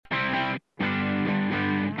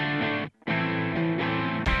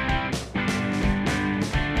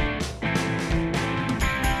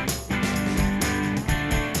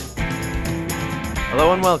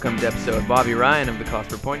Hello and welcome to episode Bobby Ryan of the Cost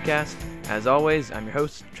Per Pointcast. As always, I'm your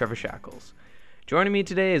host, Trevor Shackles. Joining me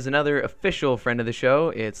today is another official friend of the show.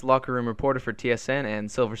 It's locker room reporter for TSN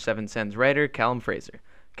and Silver Seven Sens writer, Callum Fraser.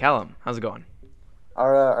 Callum, how's it going?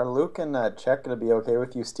 Are Luke and Czech going to be okay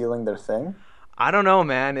with you stealing their thing? I don't know,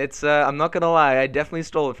 man. It's I'm not gonna lie, I definitely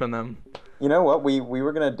stole it from them. You know what? We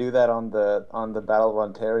were going to do that on the Battle of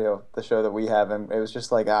Ontario, the show that we have, and it was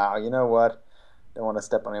just like, you know what? Don't want to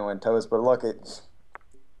step on anyone's toes, but look,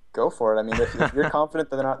 go for it. I mean, if you're confident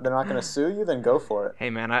that they're not going to sue you, then go for it. Hey,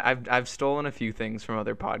 man, I've stolen a few things from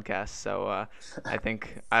other podcasts, so I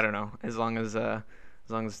think I don't know. As long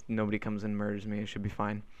as nobody comes and murders me, it should be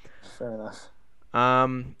fine. Fair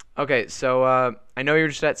enough. Okay, so I know you're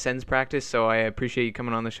just at Sens practice, so I appreciate you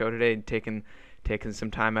coming on the show today and taking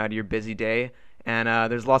some time out of your busy day. And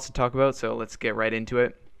there's lots to talk about, so let's get right into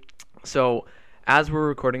it. So as we're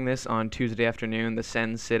recording this on Tuesday afternoon, the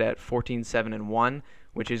Sens sit at 14-7-1,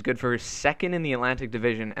 which is good for second in the Atlantic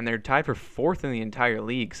Division, and they're tied for fourth in the entire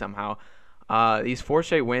league somehow. These four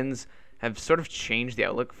straight wins have sort of changed the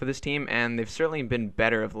outlook for this team, and they've certainly been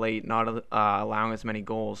better of late, not allowing as many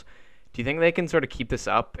goals. Do you think they can sort of keep this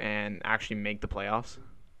up and actually make the playoffs?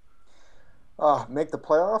 Make the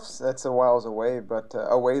playoffs? That's a ways away.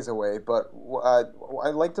 But I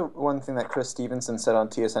like the one thing that Chris Stevenson said on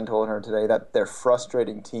TSN told her today, that they're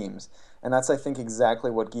frustrating teams. And that's, I think,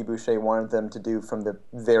 exactly what Guy Boucher wanted them to do from the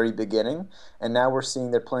very beginning. And now we're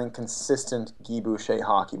seeing they're playing consistent Guy Boucher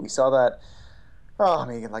hockey. We saw that,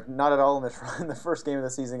 not at all in the first game of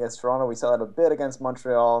the season against Toronto. We saw that a bit against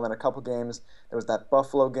Montreal, and then a couple games. There was that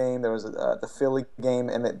Buffalo game. There was the Philly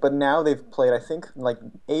game. But now they've played, I think, like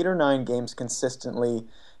 8 or 9 games consistently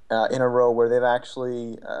in a row where they've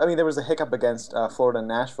actually, there was a hiccup against Florida and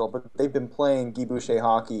Nashville, but they've been playing Guy Boucher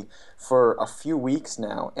hockey for a few weeks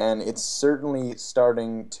now, and it's certainly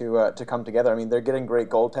starting to come together. I mean, they're getting great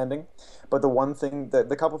goaltending, but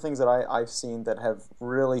the couple things that I've seen that have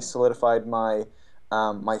really solidified my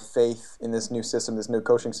faith in this new system, this new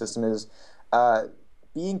coaching system, is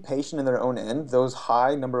being patient in their own end. Those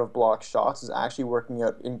high number of blocked shots is actually working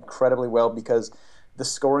out incredibly well because the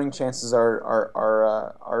scoring chances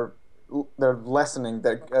are they're lessening.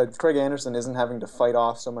 That Craig Anderson isn't having to fight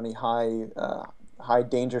off so many high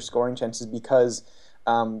danger scoring chances because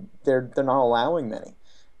they're not allowing many.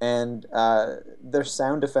 And their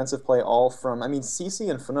sound defensive play Ceci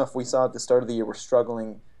and Phaneuf, we saw at the start of the year, were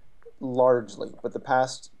struggling largely, but the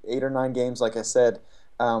past 8 or 9 games, like I said,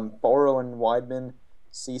 Boro and Weidman,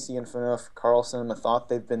 Ceci and Phaneuf, Carlson and Mathot,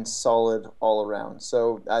 they've been solid all around.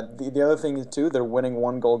 So the other thing is, too, they're winning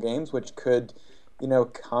 1-goal games, which could,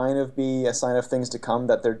 kind of be a sign of things to come,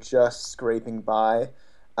 that they're just scraping by.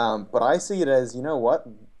 But I see it as,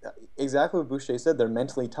 exactly what Boucher said, they're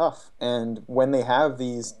mentally tough. And when they have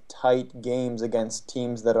these tight games against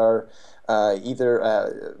teams that are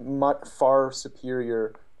either much far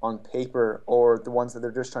superior on paper or the ones that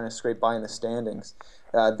they're just trying to scrape by in the standings,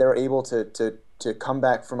 they're able to come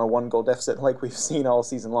back from a 1-goal deficit like we've seen all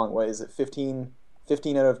season long. What is it, 15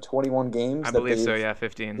 out of 21 games? I believe so, yeah,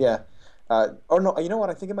 15. Yeah. Or no, you know what?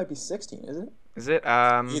 I think it might be 16, is it? Is it?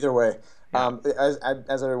 Either way. Yeah.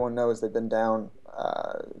 As everyone knows, they've been down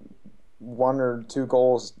 1 or 2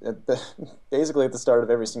 goals basically at the start of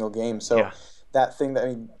every single game. So yeah. That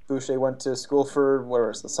thing Boucher went to school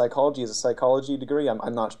for, psychology, is a psychology degree.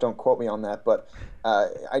 I'm not, don't quote me on that, but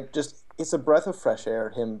it's a breath of fresh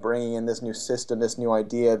air, him bringing in this new system, this new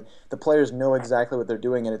idea. The players know exactly what they're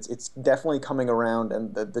doing, and it's definitely coming around,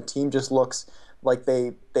 and the team just looks like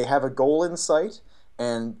they have a goal in sight,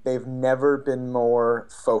 and they've never been more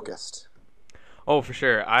focused. Oh, for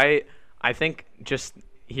sure. I think just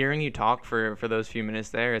hearing you talk for those few minutes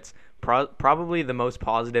there, it's probably the most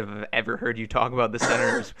positive I've ever heard you talk about the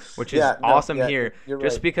Senators, which is awesome to hear.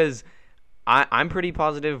 Just right. Because I'm pretty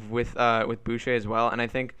positive with Boucher as well, and I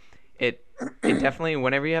think it definitely,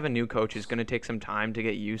 whenever you have a new coach, is going to take some time to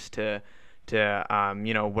get used to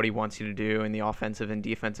what he wants you to do in the offensive and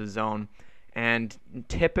defensive zone. And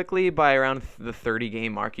typically by around the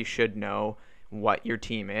 30-game mark, you should know what your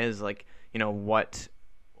team is,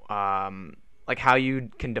 how you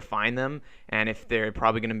can define them, and if they're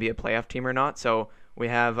probably going to be a playoff team or not. So we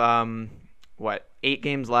have 8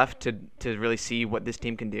 games left to really see what this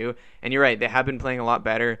team can do. And you're right, they have been playing a lot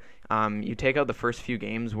better. You take out the first few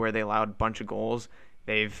games where they allowed a bunch of goals,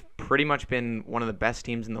 they've pretty much been one of the best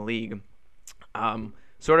teams in the league.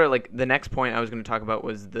 Sort of like the next point I was going to talk about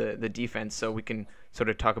was the defense, so we can sort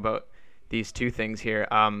of talk about these two things here.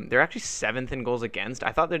 They're actually 7th in goals against.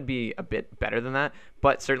 I thought they'd be a bit better than that,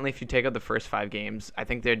 but certainly if you take out the first 5 games, I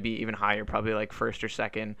think they'd be even higher, probably like 1st or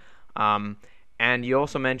 2nd. And you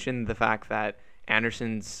also mentioned the fact that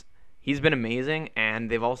he's been amazing, and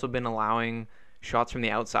they've also been allowing shots from the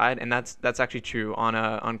outside, and that's actually true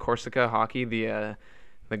on Corsica Hockey, the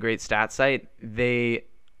great stat site. I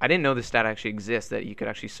didn't know this stat actually exists, that you could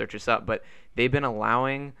actually search this up, but they've been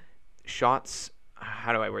allowing shots.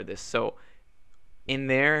 How do I word this? So in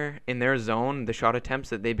their zone, the shot attempts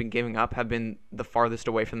that they've been giving up have been the farthest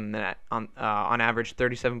away from the net, on average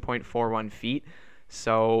 37.41 feet.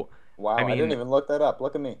 So Wow, I I mean, didn't even look that up.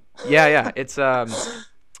 Look at me. yeah, it's No,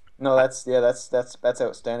 that's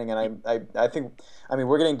outstanding, and I think, I mean,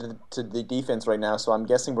 we're getting to the defense right now, so I'm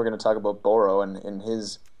guessing we're going to talk about Boro and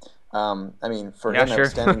his, I mean, for yeah, him,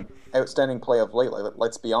 sure. outstanding play of late.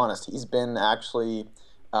 Let's be honest, he's been actually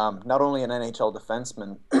not only an NHL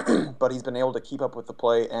defenseman, but he's been able to keep up with the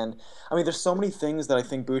play. And I mean, there's so many things that I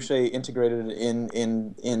think Boucher integrated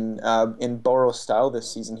in Boro's style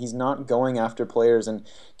this season. He's not going after players and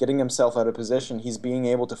getting himself out of position. He's being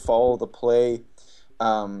able to follow the play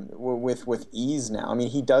with ease now. I mean,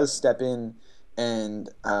 he does step in and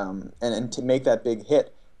to make that big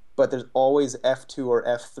hit, but there's always F2 or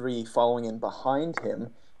F3 following in behind him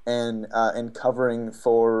and covering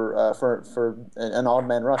for an odd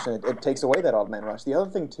man rush, and it takes away that odd man rush. The other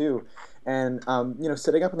thing too, and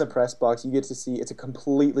sitting up in the press box, you get to see it's a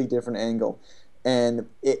completely different angle. And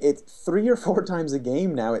it's 3 or 4 times a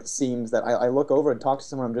game now, it seems, that I look over and talk to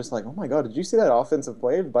someone. I'm just like, oh my God, did you see that offensive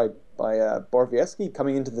play by Borowiecki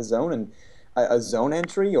coming into the zone and a zone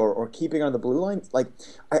entry or keeping on the blue line? Like,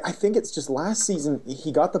 I think it's just last season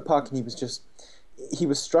he got the puck and he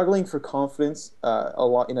was struggling for confidence a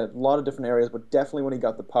lot in a lot of different areas, but definitely when he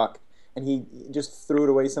got the puck and he just threw it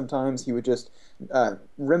away sometimes. He would just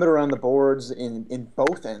rim it around the boards in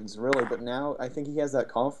both ends, really. But now I think he has that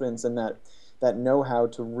confidence and that know-how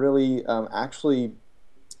to really actually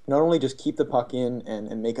not only just keep the puck in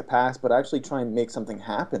and make a pass, but actually try and make something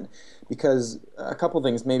happen. Because a couple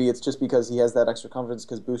things, maybe it's just because he has that extra confidence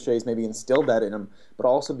because Boucher's maybe instilled that in him, but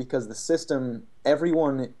also because the system, every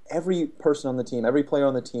person on the team, every player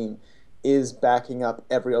on the team is backing up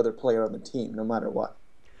every other player on the team, no matter what.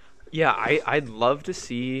 Yeah, I'd love to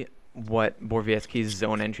see what Borowiecki's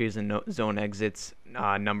zone entries and zone exits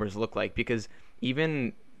numbers look like, because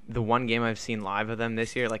even the one game I've seen live of them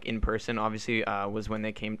this year, like in person, obviously, was when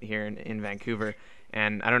they came here in Vancouver.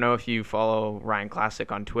 And I don't know if you follow Ryan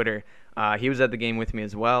Classic on Twitter. He was at the game with me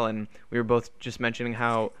as well, and we were both just mentioning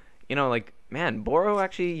how, like, man, Boro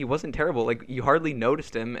actually, he wasn't terrible. Like, you hardly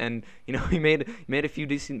noticed him, and, he made a few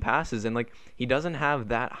decent passes, and, like, he doesn't have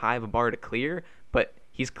that high of a bar to clear, but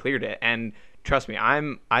he's cleared it. And trust me,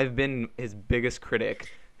 I've been his biggest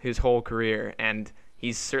critic his whole career, and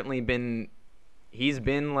he's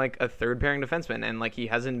been like a third pairing defenseman, and like he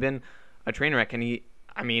hasn't been a train wreck.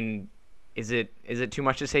 And is it too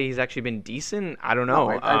much to say he's actually been decent? I don't know.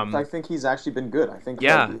 No, I think he's actually been good. I think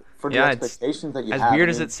for the expectations that you have. Weird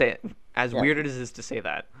as it is to say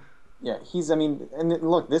that. Yeah, and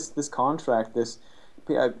look, this contract,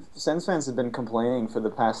 Sens fans have been complaining for the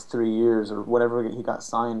past 3 years or whatever he got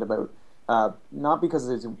signed about. Not because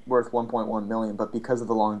it's worth $1.1 million, but because of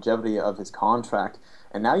the longevity of his contract.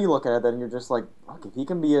 And now you look at it and you're just like, look, if he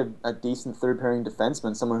can be a decent third pairing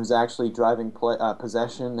defenseman, someone who's actually driving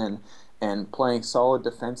possession and playing solid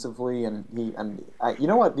defensively, you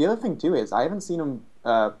know what? The other thing too is I haven't seen him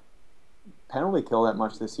penalty kill that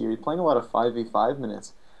much this year. He's playing a lot of 5v5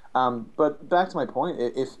 minutes. But back to my point,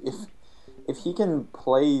 if he can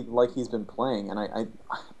play like he's been playing, and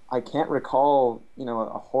I can't recall,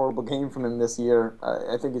 a horrible game from him this year.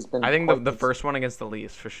 I think it's been. I think the first one against the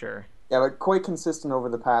Leafs for sure. Yeah, but quite consistent over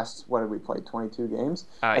the past. What did we play? 22 games.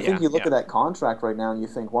 I think you look at that contract right now and you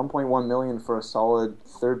think $1.1 million for a solid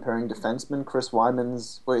third pairing defenseman. Chris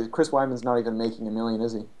Wyman's not even making $1 million,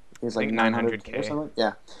 is he? He's like $900K or something.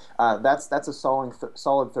 Yeah, that's a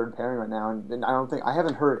solid third pairing right now, and I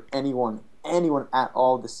haven't heard anyone at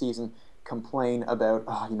all this season complain about,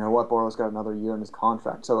 Boro's got another year in his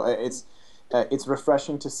contract. So it's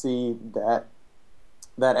refreshing to see that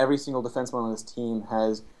every single defenseman on this team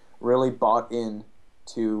has really bought in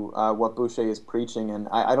to what Boucher is preaching, and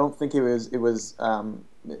I don't think there was going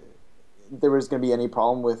to be any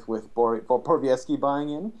problem with Borowiecki buying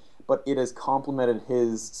in, but it has complemented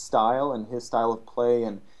his style and his style of play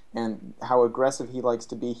and how aggressive he likes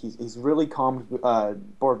to be. He's really calmed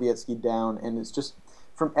Borowiecki down, and it's just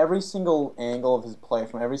from every single angle of his play,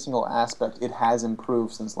 from every single aspect, it has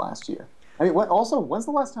improved since last year. I mean, when's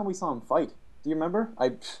the last time we saw him fight? Do you remember?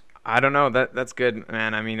 I don't know. That's good,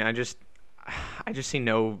 man. I mean, I just see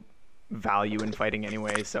no value in fighting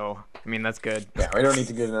anyway. So that's good. Yeah, we don't need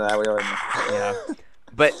to get into that. We already know.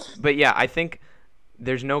 Yeah, but yeah, I think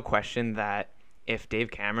there's no question that if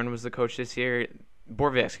Dave Cameron was the coach this year,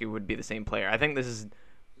 Borowiecki would be the same player. I think this is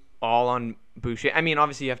all on Boucher. I mean,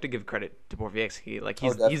 obviously you have to give credit to Borowiecki. Like Oh,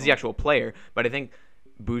 he's the definitely. actual player, but I think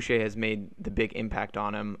Boucher has made the big impact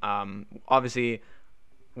on him. Obviously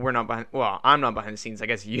we're not behind. Well, I'm not behind the scenes. I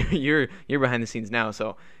guess you're behind the scenes now,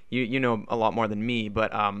 so you know a lot more than me.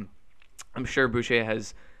 But I'm sure Boucher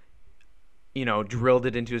has drilled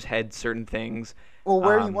it into his head certain things. Well,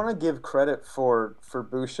 where you Um, want to give credit for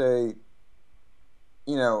Boucher,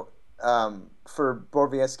 you know, for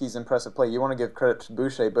Borowiecki's impressive play, you want to give credit to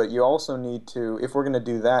Boucher, but you also need to, if we're going to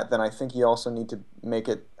do that, then I think you also need to make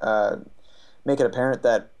it apparent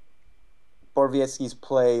that Borowiecki's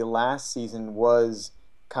play last season was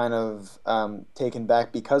kind of taken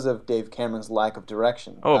back because of Dave Cameron's lack of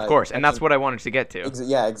direction. oh, of course, I and that's think what I wanted to get to.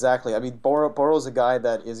 Yeah, exactly. I mean, Boro's a guy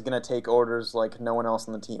that is going to take orders like no one else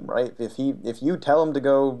on the team, right? If you tell him to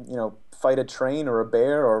go, fight a train or a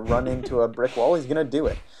bear or run into a brick wall, he's going to do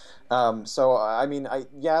it. So I mean,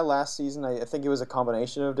 last season I think it was a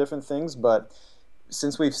combination of different things, but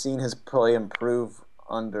since we've seen his play improve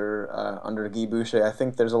under Guy Boucher, I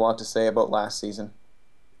think there's a lot to say about last season.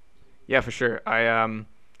 Yeah, for sure. I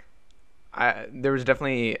there was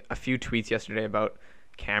definitely a few tweets yesterday about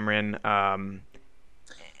Cameron, and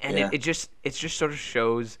Yeah. it just sort of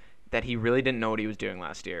shows that he really didn't know what he was doing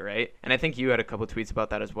last year, right? And I think you had a couple tweets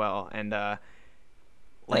about that as well. And Hey,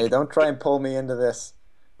 like, don't try and pull me into this.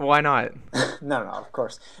 why not? No, no, of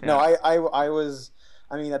course. No, Yeah. I was,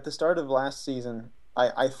 I mean, at the start of last season,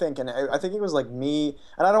 I think, and I think it was like me,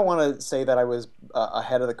 and I don't want to say that I was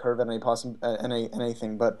ahead of the curve in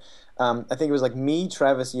anything, but I think it was like me,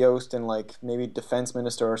 Travis Yost, and like maybe defense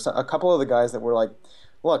minister or a couple of the guys that were like,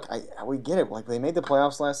 look, we get it. Like they made the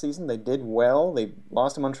playoffs last season, they did well, they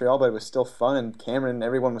lost to Montreal, but it was still fun, and Cameron,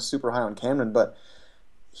 everyone was super high on Cameron, but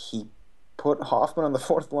he put Hoffman on the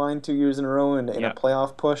fourth line 2 years in a row in a Yeah.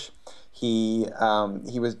 playoff push. He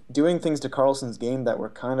was doing things to Carlson's game that were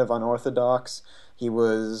kind of unorthodox. He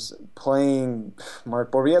was playing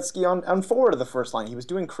Mark Borowiecki on forward of the first line. He was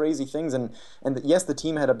doing crazy things, and yes, the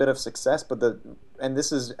team had a bit of success, but and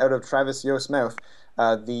this is out of Travis Yost's mouth.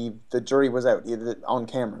 The jury was out on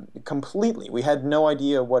Cameron completely. We had no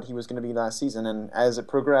idea what he was going to be last season, and as it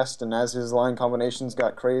progressed, and as his line combinations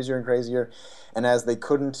got crazier and crazier, and as they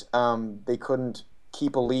couldn't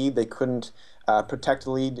keep a lead, they couldn't protect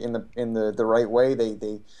the lead in the right way.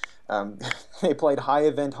 Um, they played high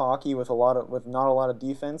event hockey with not a lot of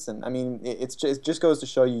defense, and I mean it just goes to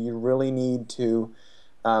show you really need to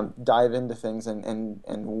dive into things and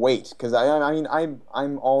wait, because I mean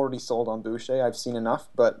I'm already sold on Boucher. I've seen enough,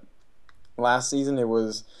 but last season it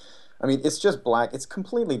was, I mean it's just black. It's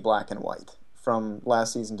completely black and white from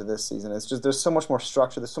last season to this season. It's just there's so much more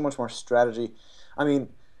structure. There's so much more strategy. I mean,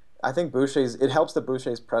 I think Boucher's. It helps that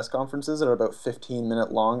Boucher's press conferences are about 15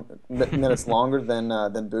 minutes longer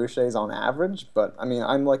than Boucher's on average. But I mean,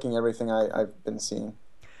 I'm liking everything I've been seeing.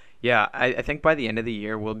 Yeah, I think by the end of the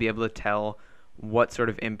year we'll be able to tell what sort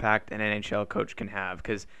of impact an NHL coach can have,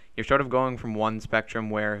 because you're sort of going from one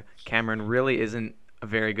spectrum where Cameron really isn't a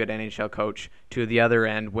very good NHL coach to the other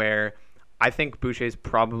end where I think Boucher is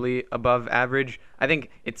probably above average. I think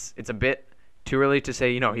it's a bit too early to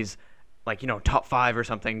say he's like top five or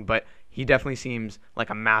something, but he definitely seems like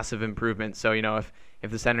a massive improvement. So if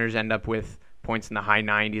the Senators end up with points in the high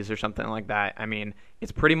 90s or something like that, I mean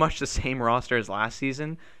it's pretty much the same roster as last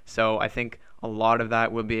season. So I think a lot of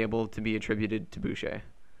that will be able to be attributed to Boucher.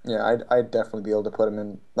 Yeah, I'd definitely be able to put him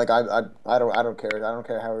in. Like I don't care. I don't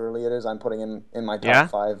care how early it is. I'm putting him in my top Yeah.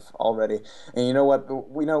 five already. And you know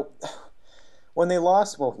what? We know when they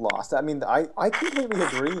lost. I mean, I completely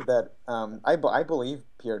agree that I believe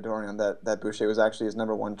Pierre Dorion that Boucher was actually his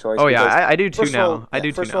number one choice. Oh yeah, Because I do too first of all, now. I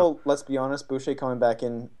do too first of now. all, let's be honest. Boucher coming back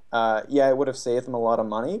in, yeah, it would have saved them a lot of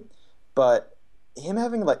money, but him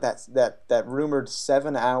having like that rumored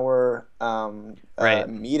 7 hour Right.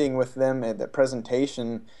 meeting with them at the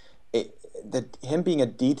presentation, him being a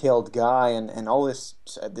detailed guy and all this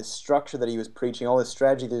structure that he was preaching, all this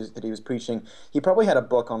strategy that he was preaching, he probably had a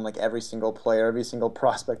book on like every single player, every single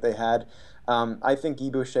prospect they had. I think Guy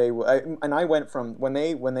Boucher, and I went from when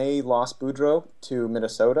they lost Boudreau to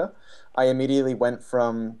Minnesota, I immediately went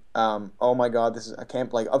from oh my God, this is a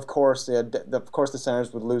camp, like of course of course the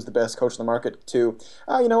Senators would lose the best coach in the market, to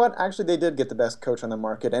you know what, actually they did get the best coach on the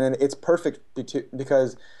market, and it's perfect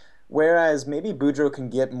because whereas maybe Boudreau can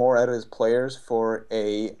get more out of his players for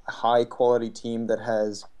a high quality team that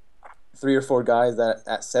has three or four guys that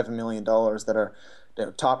at $7 million that are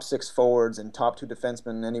top six forwards and top two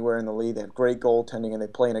defensemen anywhere in the league. They have great goaltending and they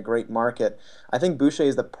play in a great market. I think Boucher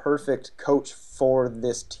is the perfect coach for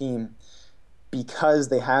this team. because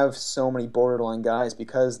they have so many borderline guys,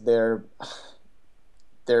 because their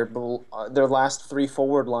last three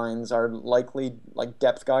forward lines are likely like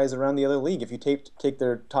depth guys around the other league. If you take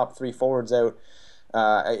their top three forwards out,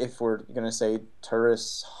 if we're gonna say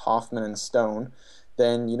Turris, Hoffman, and Stone,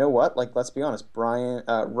 then you know what? Like, let's be honest,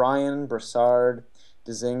 Ryan, Brassard,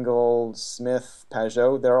 Dzingel, Smith,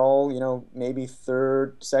 Pajot, they're all, maybe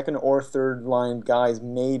second or third line guys,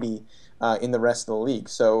 maybe in the rest of the league.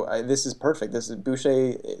 So this is perfect. This is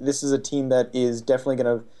Boucher. This is a team that is definitely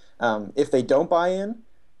going to, if they don't buy in,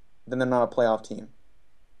 then they're not a playoff team.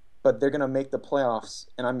 But they're going to make the playoffs,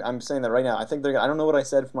 and I'm saying that right now. I think they're. I don't know what I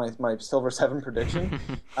said for my Silver 7 prediction,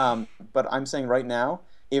 but I'm saying right now,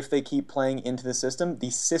 if they keep playing into the system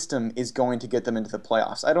is going to get them into the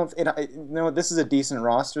playoffs. This is a decent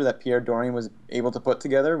roster that Pierre Dorion was able to put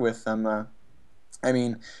together with them.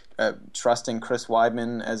 Trusting Chris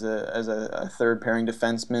Weidman as a third pairing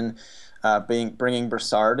defenseman, bringing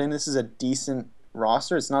Brassard in. This is a decent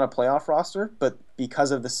roster. It's not a playoff roster, but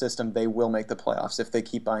because of the system, they will make the playoffs if they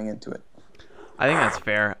keep buying into it. I think that's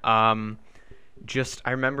fair. I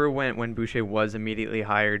remember when Boucher was immediately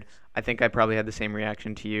hired, I think I probably had the same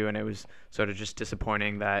reaction to you, and it was sort of just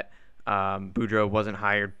disappointing that Boudreau wasn't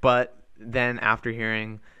hired. But then after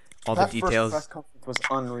hearing all the details, first press conference was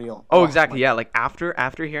unreal. Oh, exactly. Yeah, like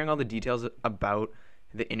after hearing all the details about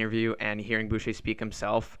the interview and hearing Boucher speak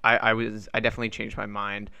himself, I definitely changed my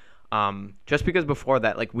mind. Just because before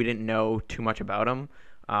that, like, we didn't know too much about him.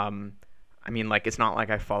 It's not like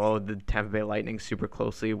I followed the Tampa Bay Lightning super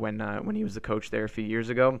closely when he was the coach there a few years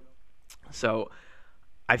ago. So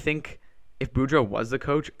I think if Boudreau was the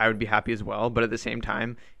coach, I would be happy as well. But at the same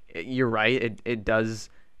time, you're right. It does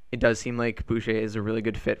seem like Boucher is a really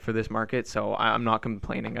good fit for this market. So I'm not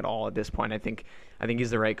complaining at all at this point. I think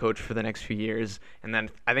he's the right coach for the next few years. And then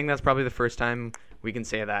I think that's probably the first time we can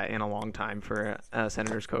say that in a long time for a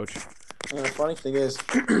Senators coach. The funny thing is,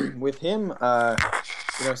 with him,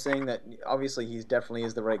 saying that obviously he definitely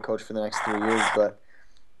is the right coach for the next 3 years, but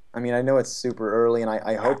I know it's super early, and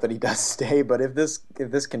I hope that he does stay. But if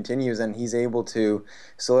this continues and he's able to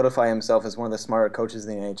solidify himself as one of the smarter coaches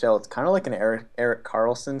in the NHL, it's kind of like an Erik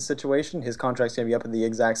Karlsson situation. His contract's gonna be up at the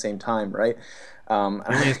exact same time, right?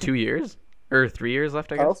 He has 2 years or 3 years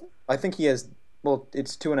left, I guess. I think he has. Well,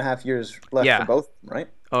 it's 2.5 years left for both, right?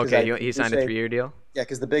 Okay, he signed a 3-year deal. Yeah,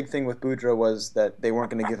 because the big thing with Boudreau was that they weren't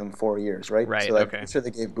going to give him 4 years, right? Right. So I'm sure they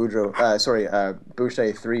gave Boucher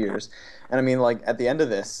 3 years, and at the end of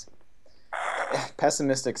this,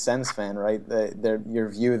 pessimistic Sens fan, right? Your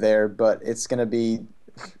view there, but it's going to be,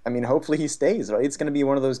 hopefully he stays, right? It's going to be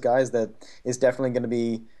one of those guys that is definitely going to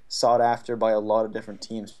be sought after by a lot of different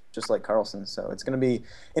teams, just like Karlsson. So it's going to be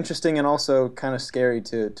interesting and also kind of scary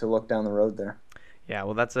to look down the road there. Yeah,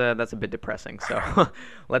 well, that's a bit depressing. So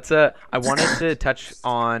I wanted to touch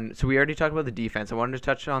on. So we already talked about the defense. I wanted to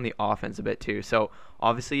touch on the offense a bit too. So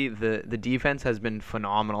obviously the defense has been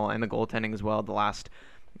phenomenal, and the goaltending as well the last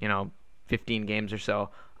 15 games or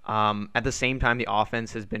so. At the same time, the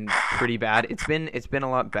offense has been pretty bad. It's been a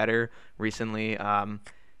lot better recently,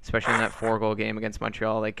 especially in that 4-goal game against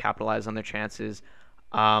Montreal. They capitalized on their chances.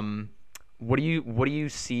 What do you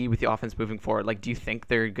see with the offense moving forward? Like, do you think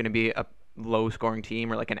they're going to be a low scoring team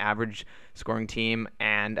or like an average scoring team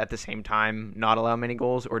and at the same time not allow many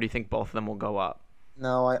goals, or do you think both of them will go up?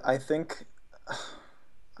 No, I think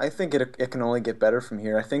it can only get better from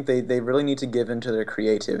here. I think they really need to give into their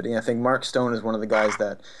creativity. I think Mark Stone is one of the guys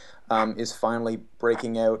that is finally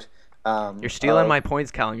breaking out. You're stealing my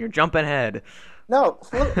points, Callum. You're jumping ahead. No,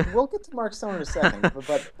 we'll get to Mark Stone in a second.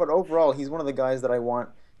 but overall, he's one of the guys that I want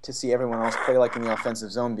to see everyone else play like in the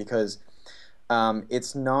offensive zone, because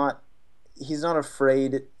he's not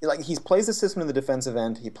afraid. Like, he plays the system in the defensive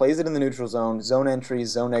end. He plays it in the neutral zone entries,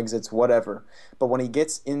 zone exits, whatever. But when he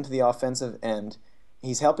gets into the offensive end,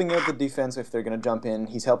 he's helping out the defense if they're going to jump in.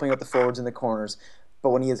 He's helping out the forwards in the corners. But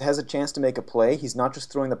when he has a chance to make a play, he's not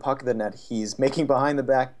just throwing the puck at the net. He's making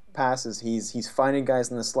behind-the-back passes. He's finding guys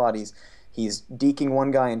in the slot. He's deking one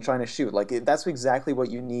guy and trying to shoot. That's exactly what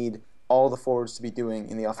you need all the forwards to be doing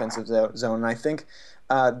in the offensive zone. And I think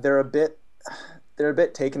they're a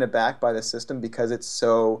bit taken aback by the system because it's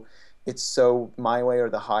so my way or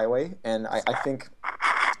the highway. And I think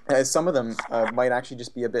some of them might actually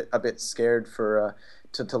just be a bit scared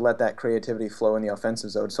to let that creativity flow in the offensive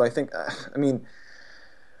zone. So I think,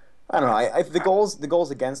 I don't know. The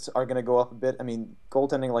goals against are going to go up a bit. I mean,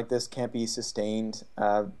 goaltending like this can't be sustained.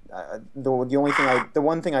 The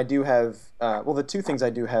one thing I do have, the two things I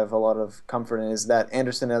do have a lot of comfort in is that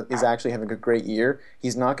Anderson is actually having a great year.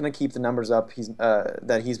 He's not going to keep the numbers up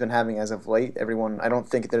that he's been having as of late. I don't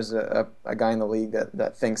think there's a guy in the league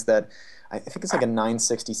that thinks that. I think it's like a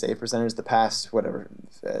 960 save percentage the past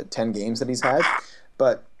 10 games that he's had,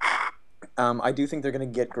 but. I do think they're going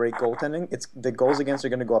to get great goaltending. It's the goals against are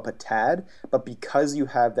going to go up a tad, but because you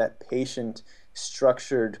have that patient,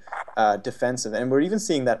 structured defensive, and we're even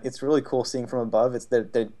seeing that it's really cool seeing from above.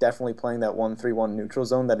 They're definitely playing that 1-3-1 neutral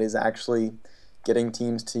zone that is actually getting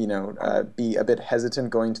teams to be a bit hesitant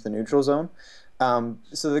going to the neutral zone.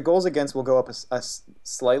 So the goals against will go up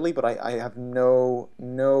slightly, but I have no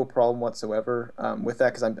problem whatsoever with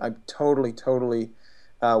that because I'm totally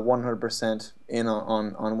 100% in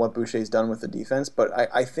on what Boucher's done with the defense. But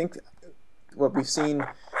I think what we've seen,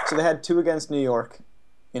 so they had 2 against New York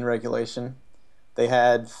in regulation. They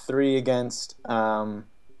had 3 against Saturday.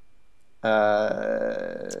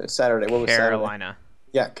 What was Carolina. Saturday?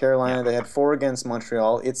 Yeah, Carolina. Yeah. They had 4 against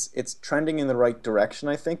Montreal. It's trending in the right direction,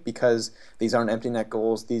 I think, because these aren't empty net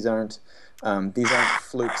goals. These aren't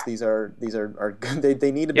flukes. These are good.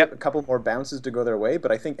 They need a couple more bounces to go their way,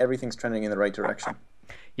 but I think everything's trending in the right direction.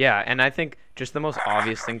 Yeah, and I think just the most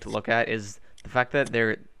obvious thing to look at is the fact that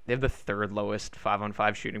they have the 3rd lowest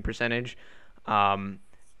 5-on-5 shooting percentage. And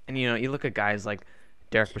you look at guys like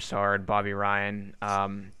Derek Brassard, Bobby Ryan,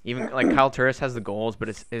 even like Kyle Turris has the goals, but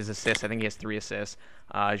his assists, I think he has 3 assists.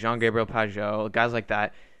 Jean-Gabriel Pageau, guys like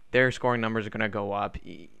that, their scoring numbers are going to go up.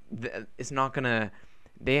 It's not going to.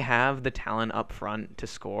 They have the talent up front to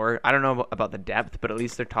score. I don't know about the depth, but at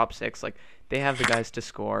least their top 6, like they have the guys to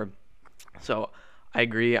score. So I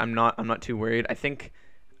agree. I'm not too worried. I think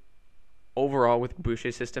overall with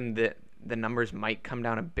Boucher's system, the numbers might come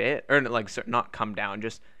down a bit, or not come down,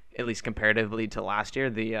 just at least comparatively to last year,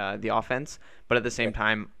 the offense. But at the same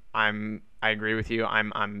time, I agree with you.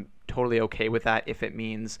 I'm totally okay with that if it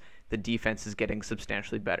means the defense is getting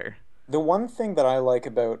substantially better. The one thing that I like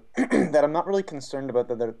about that I'm not really concerned about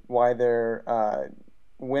why they're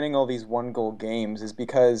winning all these 1-goal games is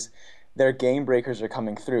because their game breakers are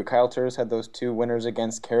coming through. Kyle Turris had those 2 winners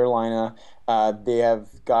against Carolina. They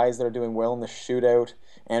have guys that are doing well in the shootout.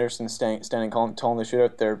 Anderson standing tall in the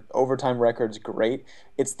shootout. Their overtime record's great.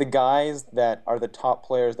 It's the guys that are the top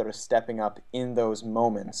players that are stepping up in those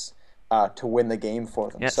moments to win the game for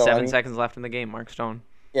them. Yeah, so, 7 seconds left in the game, Mark Stone.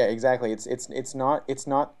 Yeah, exactly.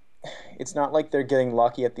 It's not like they're getting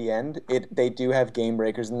lucky at the end. They do have game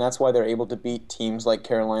breakers, and that's why they're able to beat teams like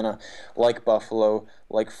Carolina, like Buffalo,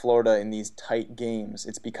 like Florida in these tight games.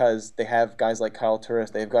 It's because they have guys like Kyle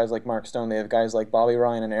Turris, they have guys like Mark Stone, they have guys like Bobby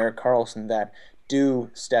Ryan and Erik Karlsson that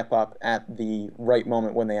do step up at the right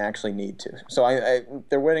moment when they actually need to. So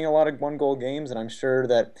they're winning a lot of 1-goal games, and I'm sure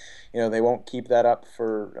that they won't keep that up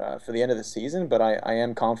for the end of the season. But I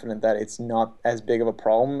am confident that it's not as big of a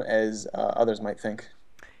problem as others might think.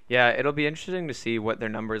 Yeah, it'll be interesting to see what their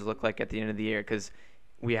numbers look like at the end of the year because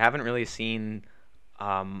we haven't really seen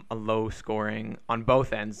a low scoring on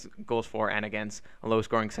both ends, goals for and against, a low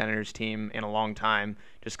scoring Senators team in a long time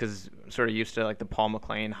just because I'm sort of used to like the Paul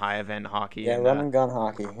McLean high event hockey. Yeah, run and gun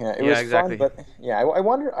hockey. Yeah, it was exactly. fun, but yeah, I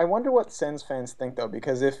wonder what Sens fans think though,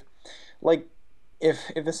 because if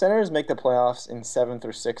the Senators make the playoffs in 7th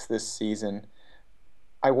or 6th this season,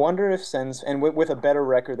 I wonder if Sens, and with a better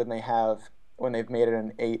record than they have when they've made it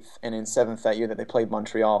in 8th and in 7th that year that they played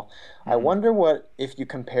Montreal. Mm-hmm. I wonder what if you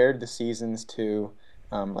compared the seasons to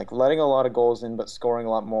letting a lot of goals in but scoring a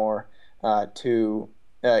lot more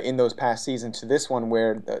in those past seasons to this one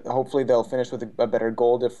where hopefully they'll finish with a better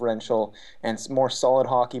goal differential and more solid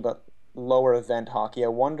hockey but lower event hockey. I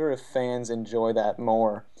wonder if fans enjoy that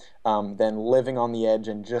more than living on the edge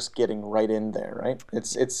and just getting right in there, right?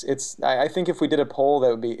 I think if we did a poll,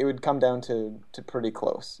 it would come down to pretty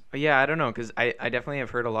close. Yeah, I don't know, because I definitely have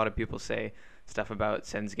heard a lot of people say stuff about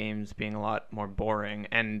Sens games being a lot more boring,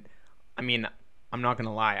 and I mean, I'm not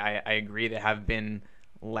gonna lie, I agree they have been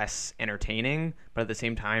less entertaining, but at the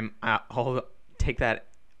same time, I'll take that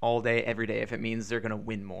all day, every day, if it means they're going to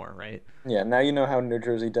win more, right? Yeah, now you know how New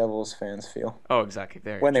Jersey Devils fans feel. Oh, exactly.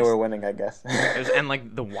 When they were winning, I guess. And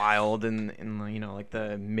like the Wild in like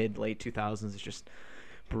the late 2000s is just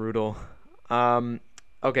brutal.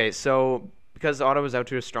 Okay, so because Ottawa's out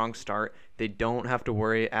to a strong start, they don't have to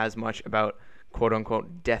worry as much about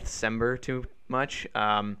quote-unquote Deathcember too much.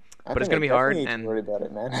 I but it's think I gonna be hard. definitely need to And worry about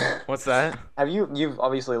it, man. what's that? You've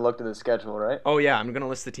obviously looked at the schedule, right? Oh yeah, I'm gonna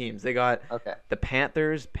list the teams. They got Okay. the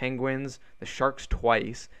Panthers, Penguins, the Sharks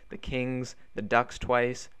twice, the Kings, the Ducks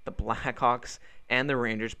twice, the Blackhawks, and the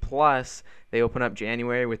Rangers. Plus, they open up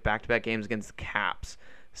January with back-to-back games against the Caps.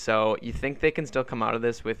 So you think they can still come out of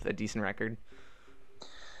this with a decent record?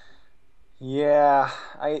 Yeah,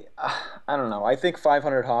 I don't know. I think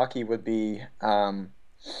 500 hockey would be that'd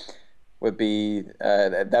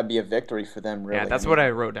be a victory for them, Yeah, really. I that's what mean, I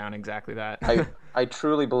wrote down exactly that. I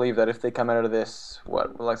truly believe that if they come out of this,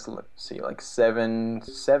 what, let's see, like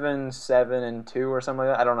 7-2 or something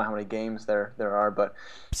like that. I don't know how many games there are, but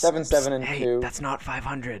Psst, seven psst, seven and hey, two. that's not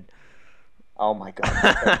 500. Oh my God.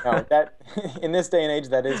 Okay. No, that in this day and age,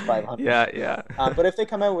 that is 500. Yeah, yeah. But if they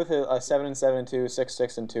come out with a 7-7-2,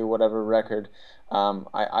 6-6-2, whatever record,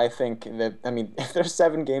 I think that, I mean, if there's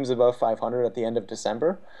 7 games above 500 at the end of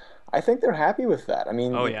December, I think they're happy with that. I Oh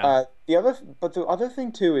mean, yeah. the other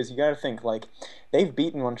thing too is you got to think like they've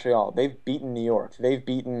beaten Montreal, they've beaten New York, they've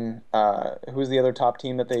beaten who's the other top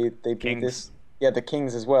team that they beat this? Kings. Yeah, the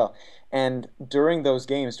Kings as well. And during those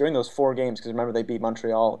games, during those 4 games, because remember they beat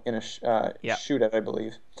Montreal in a Yeah. shootout, I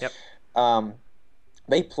believe. Yep. Um,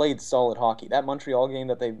 they played solid hockey. That Montreal game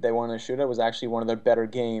that they won in a shootout was actually one of their better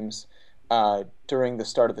games during the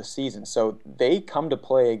start of the season. So they come to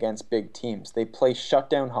play against big teams. They play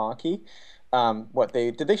shutdown hockey. What they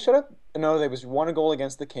did they shut up? No, there was one goal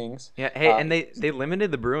against the Kings. Yeah. Hey, and they limited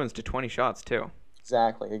the Bruins to 20 shots too.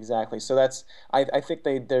 Exactly. So that's I think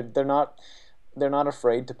they're not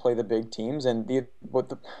afraid to play the big teams, and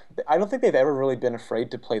I don't think they've ever really been afraid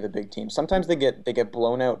to play the big teams. Sometimes they get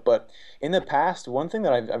blown out, but in the past, one thing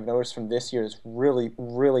that I've noticed from this year is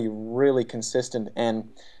really consistent and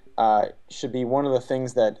should be one of the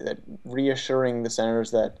things that reassuring the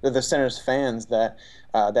Senators fans that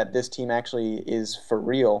this team actually is for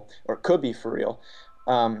real or could be for real,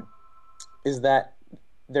 um, is that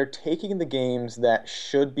they're taking the games that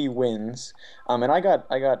should be wins. And I got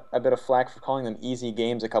a bit of flack for calling them easy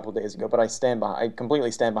games a couple days ago, but I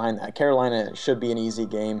completely stand behind that. Carolina should be an easy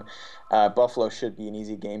game. Buffalo should be an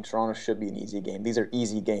easy game. Toronto should be an easy game. These are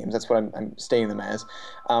easy games. That's what I'm stating them as.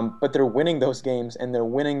 But they're winning those games, and they're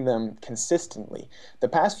winning them consistently. The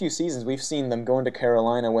past few seasons, we've seen them go into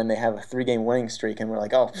Carolina when they have a 3-game winning streak, and we're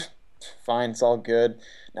like, oh, fine, it's all good.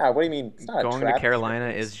 Nah, what do you mean? It's not a Going to trap.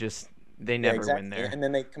 Carolina is just they Yeah, never win exactly. there. And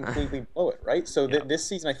then they completely blow it, right? So Yeah. this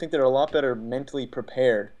season, I think they're a lot better mentally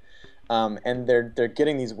prepared, and they're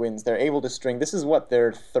getting these wins. They're able to string. This is what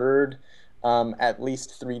their third, at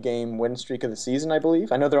least 3-game win streak of the season, I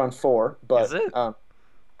believe. I know they're on 4, Is but it?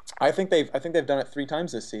 I think they've done it 3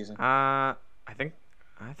 times this season. I think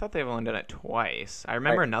I thought they've only done it twice. I I,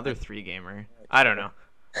 remember another 3-gamer. I don't know.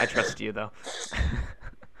 I trust you though.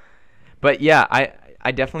 But yeah,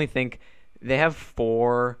 I definitely think they have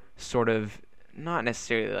 4 sort of not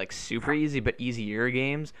necessarily like super easy, but easier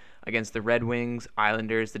games against the Red Wings,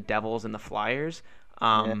 Islanders, the Devils, and the Flyers.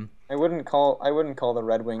 yeah, Um, I wouldn't call the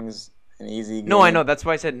Red Wings an easy no, I game. know that's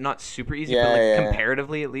why I said not super easy, but Yeah, like yeah, yeah.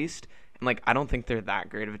 comparatively at least. And like I don't think they're that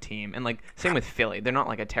great of a team. And like same with Philly, they're not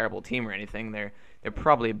like a terrible team or anything. They're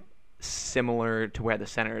probably similar to where the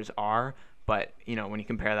Senators are, but you know when you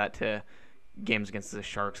compare that to games against the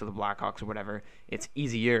Sharks or the Blackhawks or whatever, it's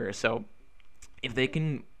easier. So if they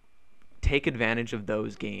can take advantage of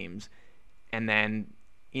those games and then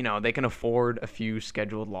they can afford a few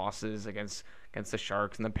scheduled losses against the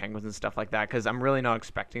Sharks and the Penguins and stuff like that because I'm really not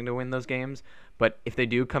expecting to win those games, but if they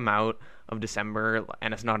do come out of December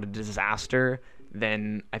and it's not a disaster,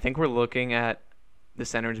 then I think we're looking at the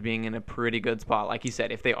Senators being in a pretty good spot. Like you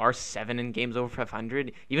said, if they are 7 in games over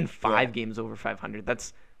 500, even 5 Yeah. games over 500,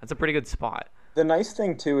 that's a pretty good spot. The nice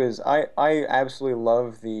thing too is I absolutely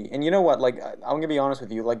love and you know what, like I'm gonna be honest with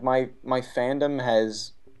you, like my fandom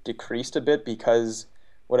has decreased a bit because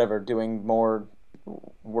whatever, doing more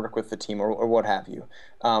work with the team or what have you.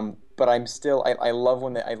 But I'm still I love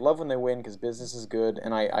when they win because business is good,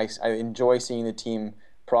 and I enjoy seeing the team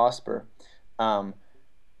prosper. Um,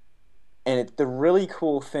 and the really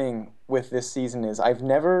cool thing with this season is I've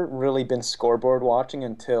never really been scoreboard watching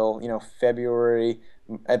until, February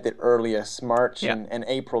at the earliest, March Yeah. and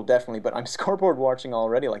April definitely, but I'm scoreboard watching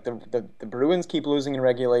already. Like the Bruins keep losing in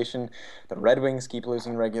regulation, the Red Wings keep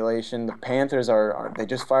losing in regulation, the Panthers are they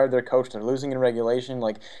just fired their coach, they're losing in regulation.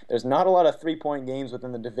 Like there's not a lot of 3-point games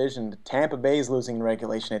within the division. Tampa Bay's losing in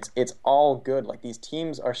regulation. It's all good. Like these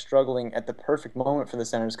teams are struggling at the perfect moment for the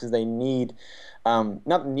Senators because they need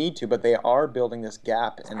not need to, but they are building this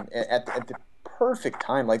gap, and at the perfect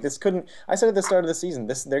time. Like this couldn't. I said at the start of the season,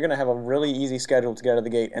 they're going to have a really easy schedule to get out of the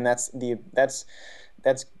gate, and that's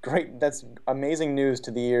that's great. That's amazing news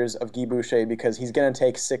to the ears of Guy Boucher because he's going to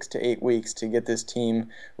take 6 to 8 weeks to get this team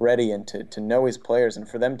ready and to know his players and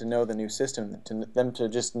for them to know the new system, to them to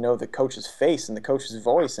just know the coach's face and the coach's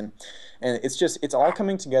voice and it's all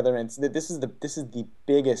coming together. And this is the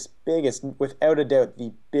biggest without a doubt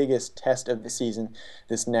the biggest test of the season.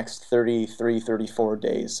 This next 34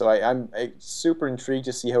 days. So I'm super intrigued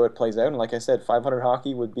to see how it plays out. And like I said, 500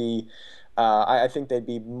 hockey would be. I think they'd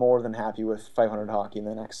be more than happy with 500 hockey in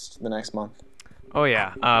the next month. Oh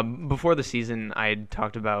yeah. Before the season, I had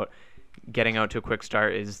talked about getting out to a quick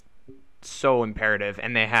start is so imperative,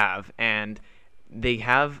 and they have, and they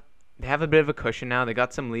have a bit of a cushion now. They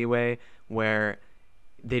got some leeway where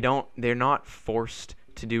they're not forced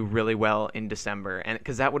to do really well in December, and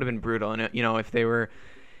because that would have been brutal. And if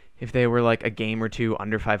they were like a game or two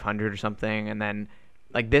under 500 or something, and then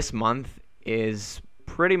like this month is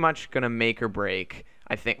pretty much gonna make or break.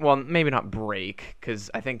 I think. Well, maybe not break,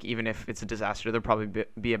 because I think even if it's a disaster, they'll probably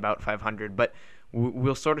be about 500. But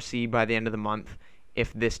we'll sort of see by the end of the month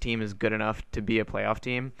if this team is good enough to be a playoff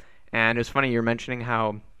team. And it's funny you're mentioning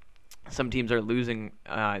how some teams are losing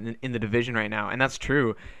in the division right now, and that's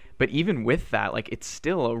true. But even with that, like it's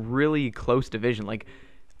still a really close division. Like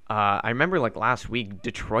I remember like last week,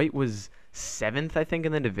 Detroit was seventh, I think,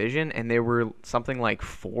 in the division, and they were something like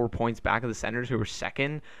 4 points back of the Senators, who were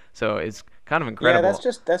second. So it's kind of incredible. Yeah,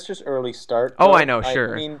 that's just early start. Oh, Though. I know,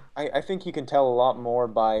 sure. I mean, I think you can tell a lot more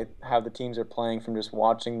by how the teams are playing from just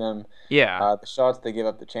watching them. Yeah. The shots they give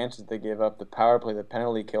up, the chances they give up, the power play, the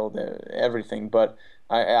penalty kill, everything. But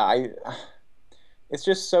it's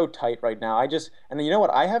just so tight right now. And you know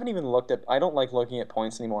what? I haven't even looked at. I don't like looking at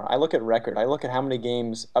points anymore. I look at record. I look at how many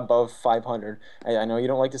games above 500. I know you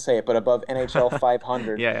don't like to say it, but above NHL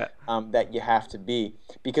 500. Yeah. That you have to be,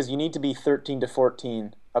 because you need to be 13 to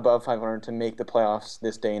 14 above 500 to make the playoffs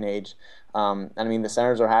this day and age. And I mean, the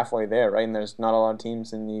Senators are halfway there, right? And there's not a lot of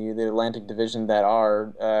teams in the Atlantic Division that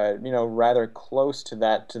are, rather close to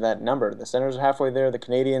that number. The Senators are halfway there. The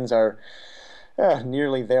Canadians are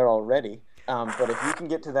nearly there already. But if you can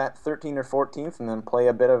get to that 13th or 14th and then play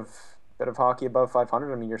a bit of hockey above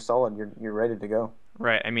 500, I mean, you're solid. You're ready to go.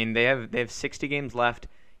 Right. I mean, they have 60 games left.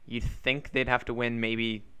 You'd think they'd have to win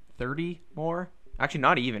maybe 30 more. Actually,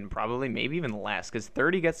 not even, probably, maybe even less, because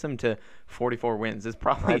 30 gets them to 44 wins. It's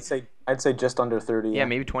probably I'd say just under 30. Yeah,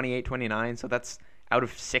 maybe 28, 29. So that's out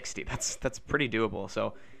of 60. That's pretty doable.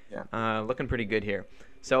 So yeah, looking pretty good here.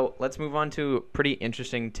 So let's move on to a pretty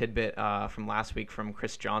interesting tidbit from last week from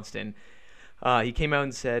Chris Johnston. He came out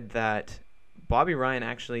and said that Bobby Ryan,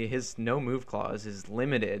 actually, his no-move clause is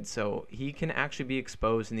limited, so he can actually be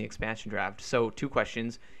exposed in the expansion draft. So 2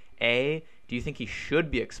 questions. A, do you think he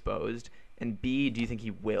should be exposed? And B, do you think he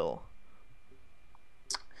will?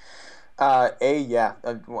 Yeah.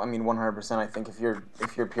 I mean, 100%. I think if you're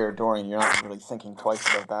Pierre Dorian, you're not really thinking twice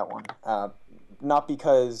about that one. Not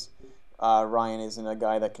because Ryan isn't a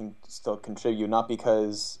guy that can still contribute, not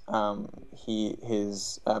because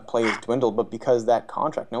his play has dwindled, but because that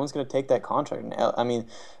contract. No one's going to take that contract. And, I mean,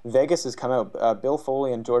 Vegas has come out. Bill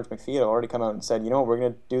Foley and George McPhee have already come out and said, we're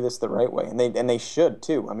going to do this the right way, and they should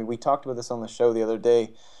too. I mean, we talked about this on the show the other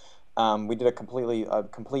day. We did a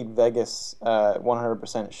complete Vegas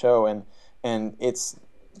 100% show, and it's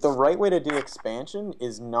the right way to do expansion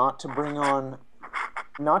is not to bring on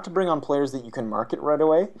players that you can market right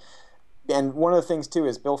away. And one of the things too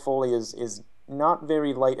is Bill Foley is not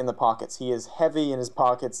very light in the pockets. He is heavy in his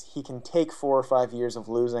pockets. He can take 4 or 5 years of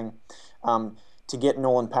losing to get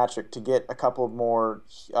Nolan Patrick, to get a couple more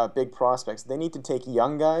big prospects. They need to take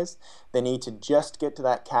young guys. They need to just get to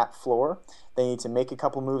that cap floor. They need to make a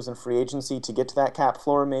couple moves in free agency to get to that cap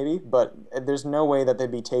floor maybe, but there's no way that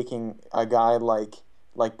they'd be taking a guy like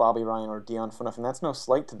Bobby Ryan or Dion Phaneuf, and that's no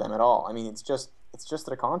slight to them at all. I mean, it's just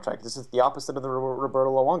their contract. This is the opposite of the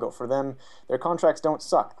Roberto Luongo. For them, their contracts don't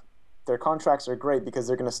suck. Their contracts are great because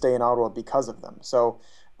they're going to stay in Ottawa because of them. So,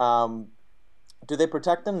 do they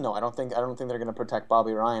protect them? No, I don't think they're going to protect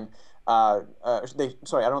Bobby Ryan. I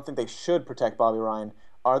don't think they should protect Bobby Ryan.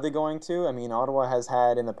 Are they going to? I mean, Ottawa has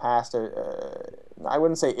had in the past, I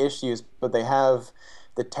wouldn't say issues, but they have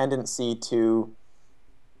the tendency to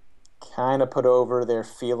kind of put over their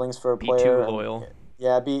feelings for a player. Be too loyal.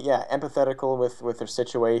 Be empathetical with their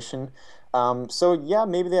situation.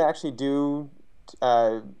 Maybe they actually do.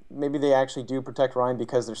 Maybe they actually do protect Ryan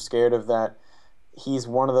because they're scared of that. He's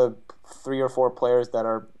one of the 3 or 4 players that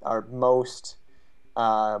are most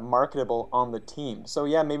marketable on the team. So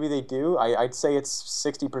maybe they do. I'd say it's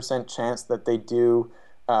 60% chance that they do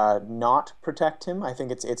not protect him. I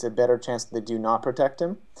think it's a better chance that they do not protect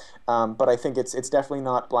him. But I think it's definitely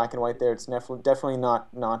not black and white there. It's definitely not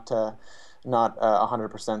not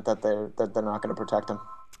 100% that they're not going to protect him.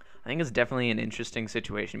 I think it's definitely an interesting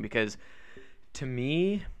situation because to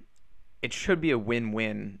me, it should be a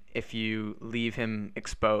win-win if you leave him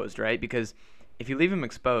exposed, right? Because if you leave him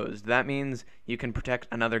exposed, that means you can protect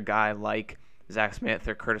another guy like Zach Smith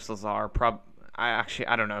or Curtis Lazar.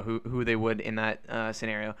 I don't know who they would in that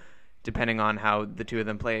scenario, depending on how the two of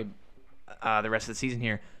them play the rest of the season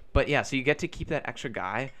here. But yeah, so you get to keep that extra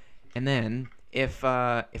guy, and then if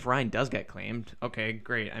Ryan does get claimed, okay,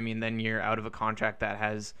 great. I mean, then you're out of a contract that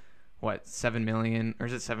has what 7 million, or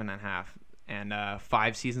is it 7.5? And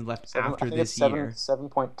 5 seasons left after this year.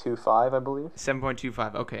 7.25, I believe.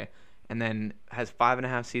 7.25. Okay, and then has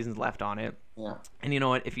 5.5 seasons left on it. Yeah. And you know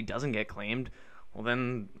what? If he doesn't get claimed, well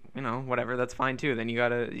then whatever. That's fine too. Then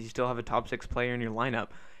you still have a top 6 player in your lineup,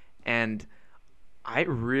 and I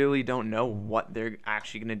really don't know what they're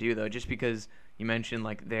actually gonna do though. Just because you mentioned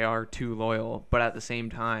like they are too loyal, but at the same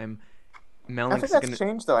time, I think Melnick's that's gonna.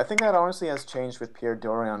 changed though. I think that honestly has changed with Pierre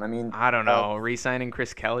Dorion. I mean, I don't know. Re-signing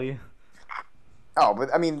Chris Kelly.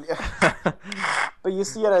 but I mean, but you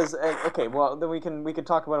see it as okay. Well, then we can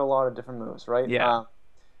talk about a lot of different moves, right? Yeah.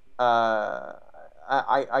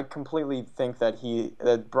 I completely think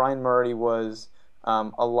that Brian Murray was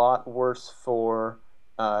a lot worse for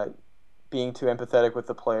being too empathetic with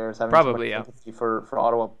the players, having too much Probably, yeah. empathy for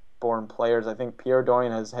Ottawa-born players. I think Pierre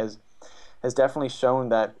Dorion has definitely shown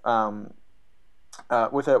that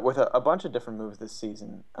with a bunch of different moves this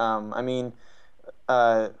season. I mean.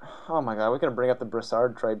 Oh my God, we're gonna bring up the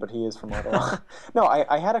Brassard trade, but he is from Ottawa. No,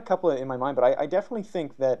 I had a couple in my mind, but I definitely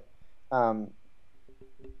think that um,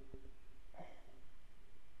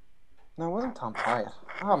 no, it wasn't Tom Pyatt.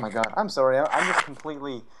 Oh my God, I'm sorry, I'm just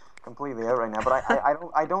completely out right now. But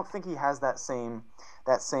I don't think he has that same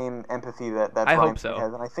empathy that I Brian hope so.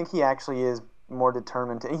 has, and I think he actually is more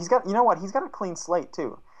determined. He's got, you know what, he's got a clean slate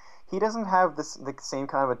too. He doesn't have the same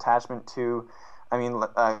kind of attachment to, I mean,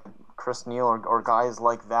 Chris Neil or guys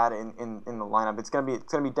like that in the lineup. It's gonna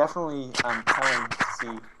be definitely telling to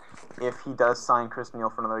see if he does sign Chris Neil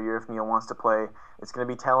for another year. If Neil wants to play, it's gonna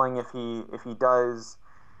be telling if he does,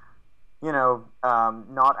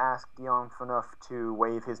 not ask Dion Phaneuf to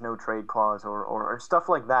waive his no trade clause or stuff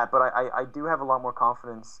like that. But I do have a lot more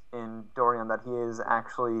confidence in Dorian that he is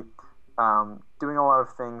actually doing a lot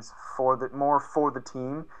of things more for the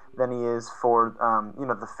team than he is for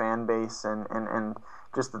the fan base and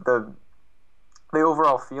just the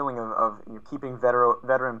overall feeling of keeping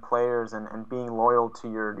veteran players and being loyal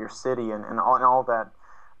to your city and all that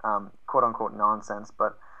quote unquote nonsense.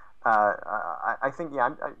 But I think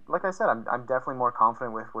like I said, I'm definitely more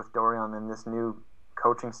confident with Dorian and this new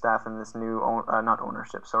coaching staff and this new not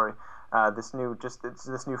ownership, sorry, this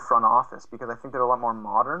new front office, because I think they're a lot more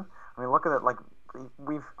modern. I mean, look at it. Like,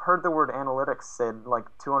 we've heard the word analytics said like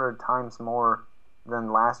 200 times more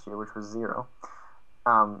than last year, which was 0.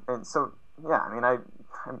 And so, yeah, I mean, I'm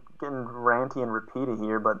getting ranty and repeaty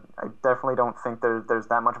here, but I definitely don't think there's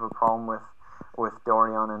that much of a problem with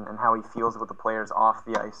Dorian and how he feels with the players off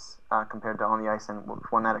the ice compared to on the ice, and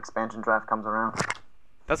when that expansion draft comes around.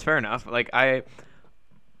 That's fair enough. Like I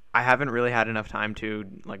haven't really had enough time to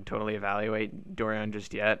like totally evaluate Dorian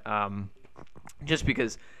just yet. Just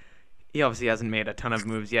because he obviously hasn't made a ton of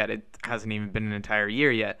moves yet. It hasn't even been an entire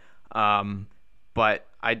year yet. But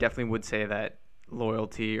I definitely would say that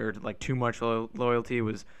loyalty, or like too much loyalty,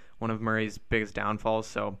 was one of Murray's biggest downfalls.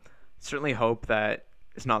 So certainly hope that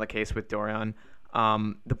it's not the case with Dorian.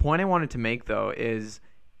 The point I wanted to make though is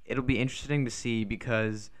it'll be interesting to see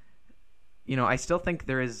because I still think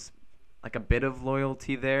there is like a bit of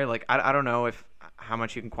loyalty there. Like I don't know if how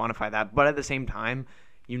much you can quantify that, but at the same time,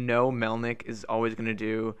 Melnick is always going to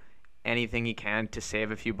do anything he can to save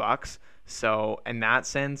a few bucks. So in that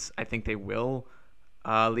sense, I think they will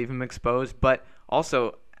leave him exposed. But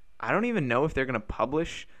also, I don't even know if they're going to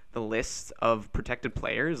publish the list of protected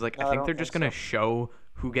players. Like, No, I I think don't they're think just going to so. show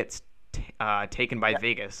who gets taken by Yeah.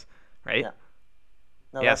 Vegas, right? Yeah.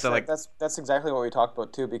 No, Yeah. that's So like, that's exactly what we talked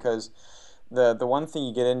about too, because the one thing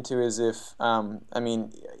you get into is if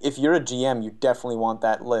you're a GM, you definitely want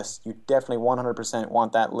that list. You definitely 100%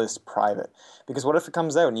 want that list private, because what if it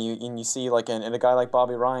comes out and you see like and a guy like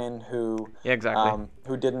Bobby Ryan yeah, exactly.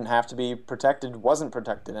 who didn't have to be protected wasn't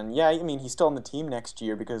protected, and yeah, I mean he's still on the team next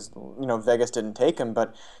year because Vegas didn't take him,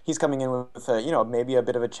 but he's coming in with maybe a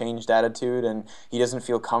bit of a changed attitude, and he doesn't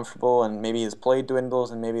feel comfortable, and maybe his play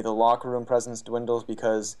dwindles, and maybe the locker room presence dwindles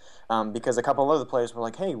because a couple of other players were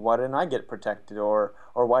like, hey, why didn't I get protected, or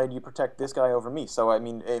why did you protect this guy over me? So I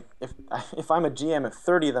mean, if if I'm a GM, if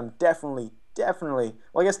 30 of them definitely definitely.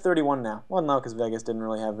 Well, I guess 31 now. Well, no, because Vegas didn't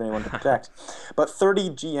really have anyone to protect. But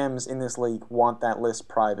 30 GMs in this league want that list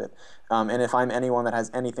private. And if I'm anyone that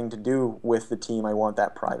has anything to do with the team, I want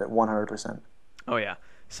that private, 100%. Oh yeah.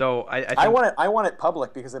 So I I think want it. I want it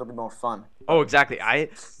public because it'll be more fun. oh exactly. I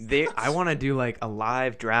want to do like a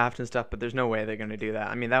live draft and stuff, but there's no way they're gonna do that.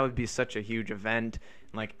 I mean, that would be such a huge event.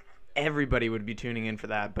 Like everybody would be tuning in for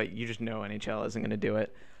that, but you just know NHL isn't gonna do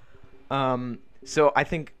it. So I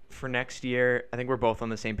think for next year, I think we're both on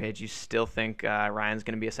the same page. You still think Ryan's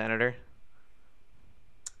gonna be a Senator?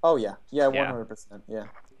 Oh yeah, yeah, Yeah. 100%. Yeah.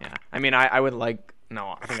 Yeah, I mean, I would like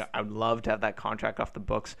no, I think I would love to have that contract off the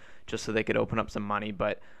books just so they could open up some money,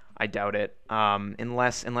 but I doubt it.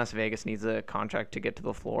 Unless Vegas needs a contract to get to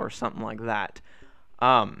the floor or something like that.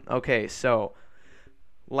 Okay, so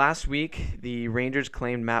last week the Rangers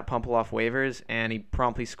claimed Matt Puempel off waivers, and he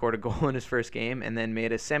promptly scored a goal in his first game, and then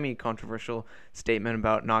made a semi-controversial statement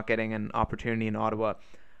about not getting an opportunity in Ottawa.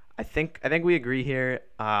 I think we agree here,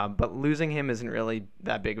 but losing him isn't really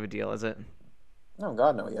that big of a deal, is it? No,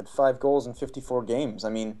 God, no. He had 5 goals in 54 games.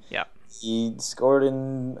 I mean, Yeah. he scored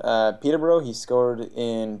in Peterborough, he scored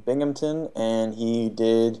in Binghamton, and he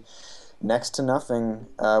did next to nothing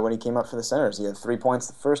when he came up for the Senators. He had 3 points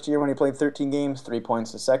the first year when he played 13 games, 3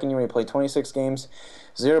 points the second year when he played 26 games,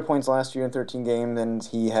 0 points last year in 13 games. Then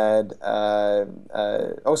he had, 0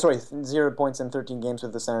 points in 13 games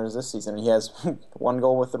with the Senators this season. He has 1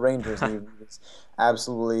 goal with the Rangers. And he was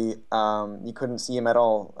absolutely, you couldn't see him at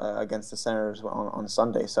all against the Senators on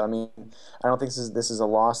Sunday. So I mean, I don't think this is a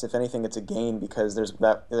loss. If anything, it's a gain because there's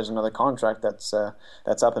another contract that's up,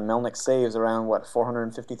 and Melnick saves around what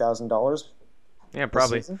 $450,000 Yeah, this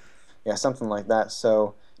probably. season. Yeah, something like that.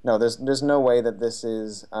 So no, there's no way that this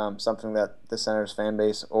is something that the Senators fan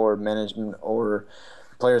base or management or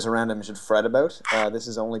players around him should fret about. This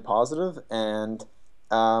is only positive, and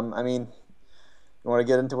I mean, you want to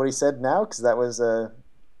get into what he said now because that was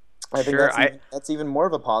I think Sure. that's even more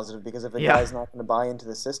of a positive because if a Yeah. guy's not going to buy into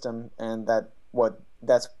the system and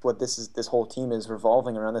that's what this whole team is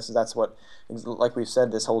revolving around. That's what, like we've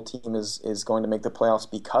said, this whole team is going to make the playoffs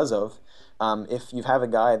because of. If you have a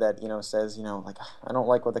guy that says like I don't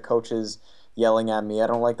like what the coach is yelling at me. I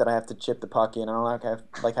don't like that I have to chip the puck in. I don't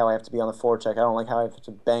like how I have to be on the forecheck. I don't like how I have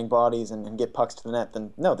to bang bodies and get pucks to the net.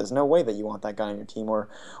 Then no, there's no way that you want that guy on your team or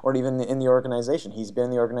even in the organization. He's been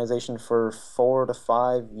in the organization for 4 to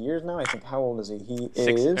 5 years now. I think. How old is he? He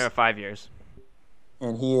Six, is, 5 years.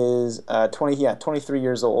 and he is 23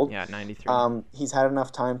 years old. Yeah, 93. He's had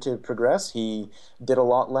enough time to progress. He did a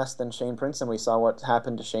lot less than Shane Prince, and we saw what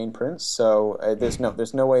happened to Shane Prince. So there's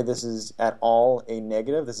no way this is at all a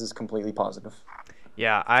negative. This is completely positive.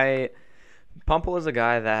 Yeah, Pumpel is a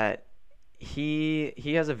guy that he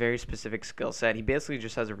has a very specific skill set. He basically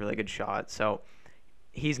just has a really good shot. So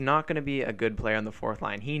he's not going to be a good player on the fourth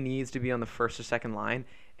line. He needs to be on the first or second line.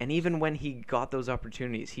 And even when he got those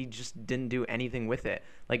opportunities, he just didn't do anything with it.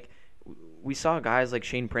 Like we saw guys like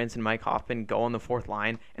Shane Prince and Mike Hoffman go on the fourth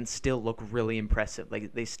line and still look really impressive.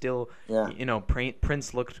 Like they still, Yeah.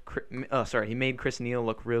 Prince looked. He made Chris Neal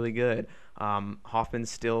look really good. Hoffman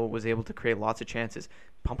still was able to create lots of chances.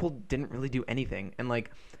 Pumpel didn't really do anything, and like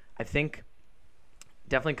I think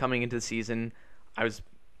definitely coming into the season, I was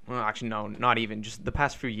well, actually no, not even just the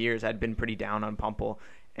past few years I'd been pretty down on Pumpel,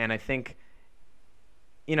 and I think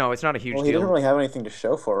it's not a huge Well, he deal. didn't really have anything to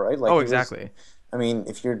show for, right? Like Oh, he was, exactly. I mean,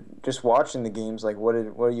 if you're just watching the games, like what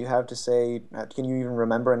do you have to say? Can you even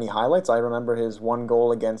remember any highlights? I remember his 1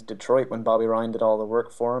 goal against Detroit when Bobby Ryan did all the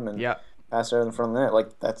work for him and Yeah, passed it in front of the net.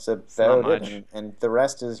 Like that's not about it. much. And the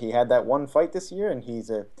rest is he had that one fight this year, and he's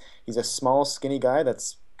a small, skinny guy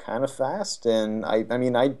that's kind of fast. And I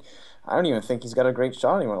don't even think he's got a great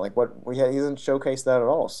shot anymore. Like he hasn't showcased that at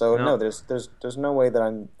all. So No. no, there's no way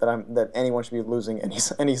that anyone should be losing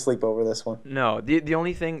any sleep over this one. No, the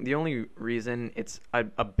only reason it's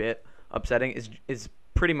a bit upsetting is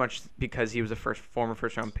pretty much because he was a former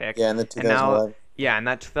first round pick. Yeah, in the And now 2011. and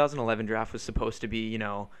that 2011 draft was supposed to be,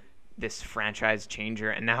 this franchise changer,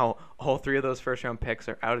 and now all three of those first round picks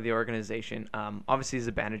are out of the organization. Obviously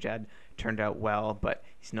Zibanejad turned out well, but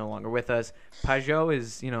he's no longer with us. Pajot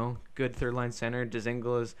is, good third line center.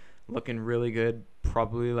 Dzingel is looking really good,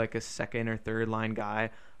 probably like a second or third line guy.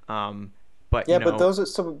 But Yeah, but those are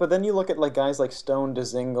so. But then you look at like guys like Stone,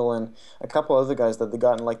 DeZingle, and a couple other guys that they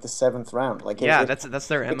got in like the 7th round. Like yeah, it that's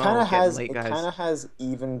their it MO, kind of getting has late it guys. kind of has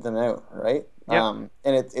evened them out, right? Yep.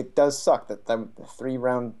 And it does suck that the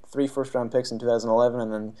 3 first round picks in 2011,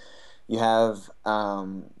 and then you have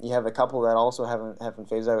a couple that also haven't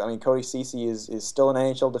phased out. I mean, Cody Ceci is still an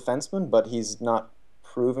NHL defenseman, but he's not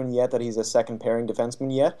proven yet that he's a second pairing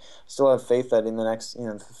defenseman yet. Still have faith that in the next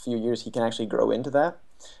few years he can actually grow into that.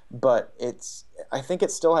 But I think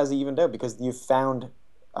it still has evened out because you've found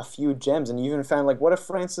a few gems, and you even found like what if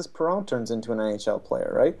Francis Perron turns into an NHL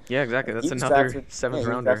player, right? Yeah, exactly. That's He was another drafted, seventh he was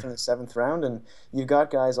rounder. drafted in the seventh round, and you've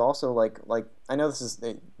got guys also like I know this is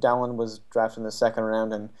Dallin was drafted in the second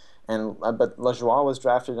round, and but Lajoie was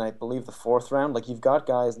drafted in I believe the fourth round. Like you've got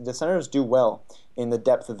guys, the Senators do well in the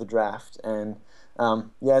depth of the draft, and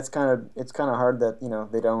yeah, it's kind of hard that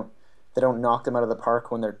they don't knock them out of the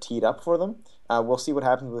park when they're teed up for them. We'll see what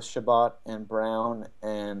happens with Shabbat and Brown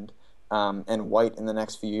and White in the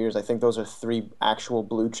next few years. I think those are three actual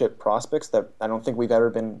blue chip prospects that I don't think we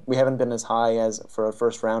haven't been as high as for a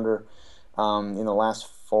first rounder in the last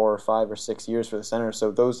 4 or 5 or 6 years for the Senators. So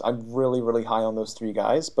those I'm really really high on those three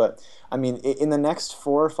guys. But I mean, in the next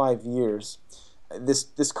 4 or 5 years,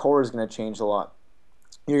 this core is going to change a lot.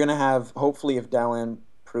 You're going to have hopefully if Dallin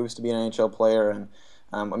proves to be an NHL player and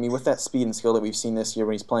I mean, with that speed and skill that we've seen this year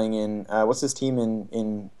when he's playing in what's his team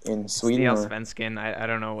in Sweden? It's the Allsvenskan. I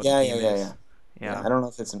don't know what Yeah, the yeah, team yeah, is. yeah. Yeah. I don't know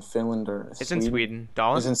if it's in Finland or It's in Sweden. Is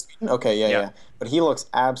Dahlin? it in Sweden? Okay, yeah, Yeah. yeah. But he looks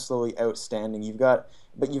absolutely outstanding. You've got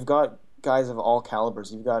guys of all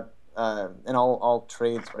calibers. You've got in all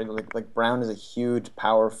trades, right? Like Brown is a huge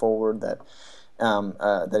power forward that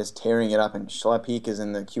is tearing it up, and Schlepik is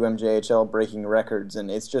in the QMJHL breaking records,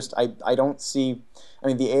 and it's just I don't see. I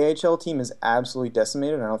mean, the AHL team is absolutely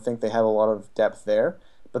decimated. I don't think they have a lot of depth there.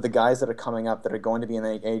 But the guys that are coming up that are going to be in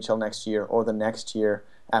the AHL next year or the next year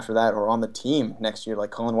after that or on the team next year, like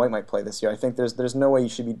Colin White might play this year, I think there's no way you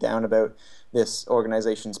should be down about this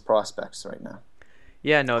organization's prospects right now.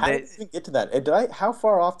 Yeah, no, How did we get to that? How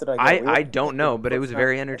far off did I go? I don't know, but it was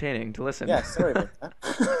very entertaining to listen. Yeah, sorry about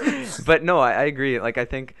that. But no, I agree. Like I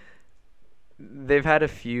think they've had a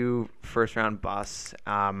few first round busts.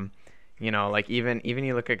 Like even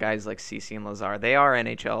you look at guys like CC and Lazar, they are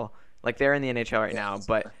NHL. Like they're in the NHL right now,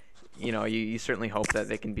 but you certainly hope that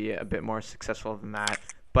they can be a bit more successful than that.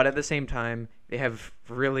 But at the same time, they have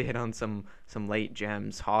really hit on some late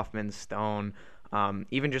gems, Hoffman, Stone,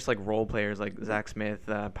 even just like role players like Zach Smith,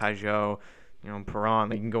 Pajot, Perron.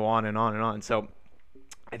 They can go on and on and on. So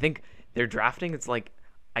I think their drafting, it's like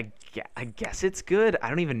I guess it's good. I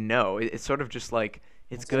don't even know. It's sort of just like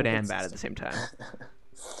it's good and bad at the same time.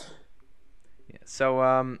 Yeah,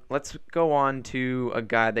 so let's go on to a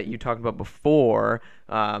guy that you talked about before.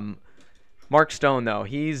 Mark Stone, though.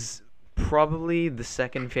 He's probably the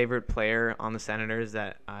second favorite player on the Senators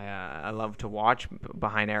that I love to watch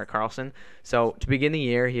behind Erik Karlsson. So to begin the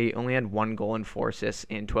year, he only had 1 goal and 4 assists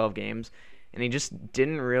in 12 games, and he just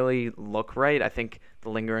didn't really look right. I think the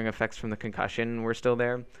lingering effects from the concussion were still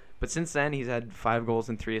there. But since then, he's had 5 goals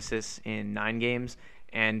and 3 assists in 9 games,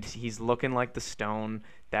 and he's looking like the Stone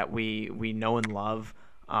that we know and love.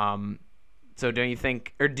 So do you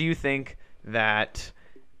think that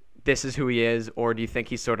this is who he is, or do you think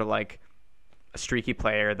he's sort of like a streaky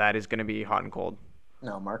player that is going to be hot and cold?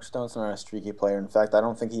 No, Mark Stone's not a streaky player. In fact, I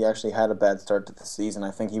don't think he actually had a bad start to the season.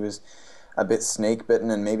 I think he was a bit snake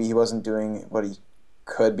bitten, and maybe he wasn't doing what he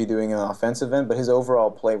could be doing in an offensive end, but his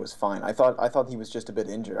overall play was fine. I thought he was just a bit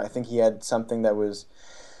injured. I think he had something that was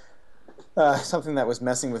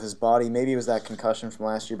messing with his body. Maybe it was that concussion from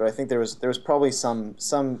last year, but I think there was probably some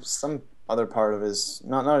other part of his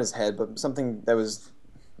not his head, but something that was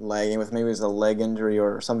lagging with. Maybe it was a leg injury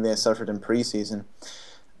or something that suffered in preseason.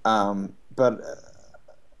 But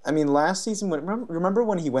I mean, last season, remember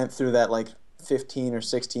when he went through that like 15 or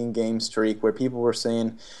 16 game streak where people were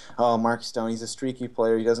saying, "Oh, Mark Stone, he's a streaky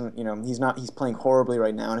player. He doesn't, he's playing horribly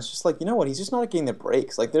right now." And it's just like, you know what? He's just not getting the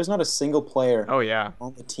breaks. Like, there's not a single player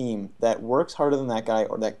on the team that works harder than that guy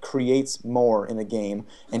or that creates more in the game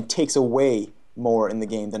and takes away more in the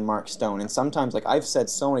game than Mark Stone. And sometimes, like I've said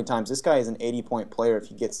so many times, this guy is an 80-point player if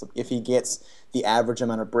he gets the average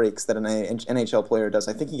amount of breaks that an NHL player does.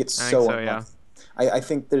 I think he gets so unlucky. Yeah. I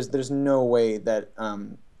think there's no way that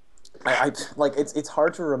I like it's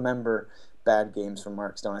hard to remember bad games from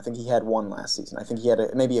Mark Stone. I think he had one last season. I think he had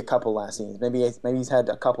maybe a couple last season. Maybe he's had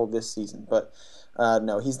a couple this season. But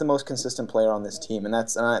no, he's the most consistent player on this team, and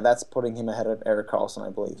that's putting him ahead of Erik Karlsson, I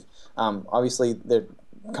believe. Obviously, they're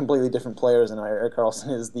completely different players, and Erik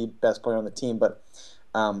Karlsson is the best player on the team. But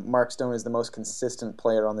Mark Stone is the most consistent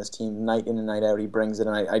player on this team, night in and night out. He brings it,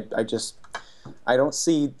 and I don't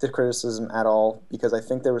see the criticism at all because I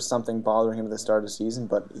think there was something bothering him at the start of the season,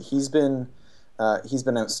 but he's been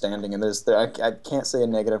outstanding, and I can't say a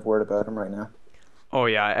negative word about him right now. Oh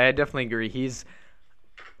yeah, I definitely agree. He's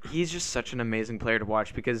just such an amazing player to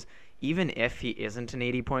watch because even if he isn't an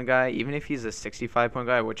 80-point guy, even if he's a 65-point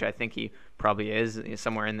guy, which I think he probably is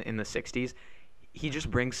somewhere in the 60s, he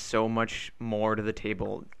just brings so much more to the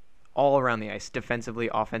table all around the ice, defensively,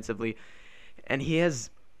 offensively, and he has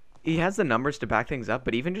the numbers to back things up,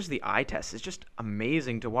 but even just the eye test is just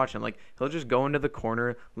amazing to watch. And like he'll just go into the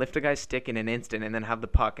corner, lift a guy's stick in an instant, and then have the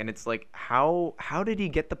puck. And it's like how did he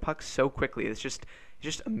get the puck so quickly? It's just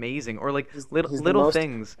amazing. Or like little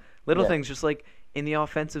things, just like in the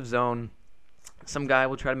offensive zone, some guy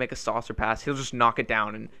will try to make a saucer pass. He'll just knock it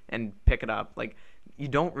down and pick it up. Like you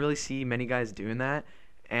don't really see many guys doing that,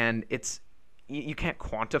 and you can't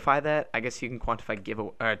quantify that. I guess you can quantify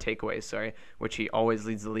takeaways, which he always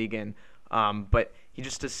leads the league in. But he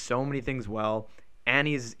just does so many things well, and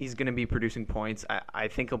he's going to be producing points. I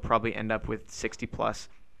think he'll probably end up with 60 plus,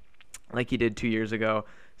 like he did 2 years ago.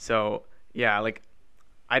 So yeah, like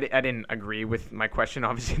I didn't agree with my question,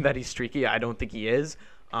 obviously, that he's streaky. I don't think he is.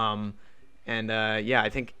 I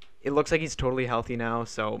think it looks like he's totally healthy now.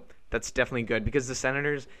 So that's definitely good because the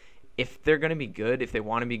Senators, if they're going to be good, if they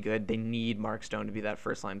want to be good, they need Mark Stone to be that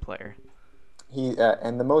first-line player. He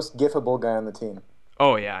and the most gifable guy on the team.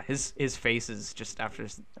 Oh yeah, his face is just after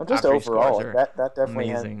overall that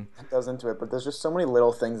definitely does into it. But there's just so many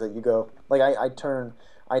little things that you go like I turn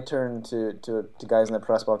to guys in the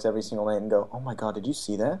press box every single night and go, oh my god, did you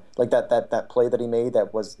see that? Like that play that he made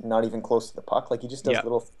that was not even close to the puck. Like he just does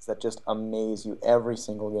little things that just amaze you every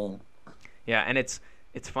single game. Yeah, and it's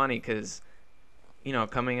funny because,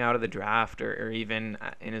 coming out of the draft or even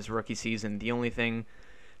in his rookie season, the only thing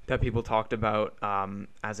that people talked about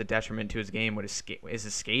as a detriment to his game is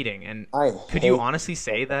his skating. And could you honestly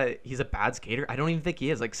say that he's a bad skater? I don't even think he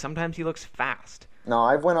is. Like sometimes he looks fast. No,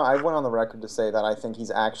 I went on the record to say that I think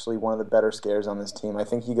he's actually one of the better skaters on this team. I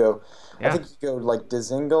think you go like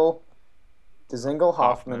Dzingel,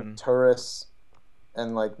 Hoffman, Turris,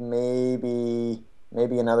 and like maybe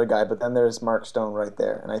another guy, but then there's Mark Stone right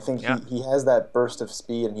there, and I think he has that burst of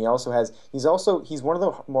speed, and he's one of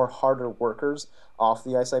the more harder workers off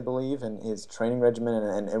the ice, I believe, in his training regimen,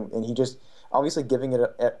 and he just obviously giving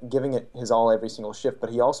it his all every single shift,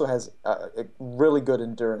 but he also has a really good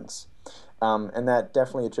endurance. And that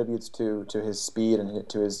definitely attributes to his speed and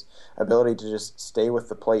to his ability to just stay with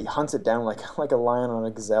the play. He hunts it down like a lion on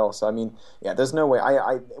a gazelle. So I mean, yeah, there's no way.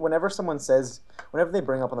 Whenever they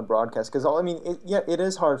bring up on the broadcast, because it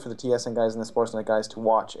is hard for the TSN guys and the Sportsnet guys to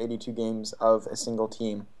watch 82 games of a single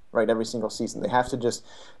team, right, every single season. They have to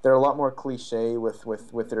they're a lot more cliche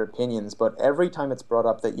with their opinions. But every time it's brought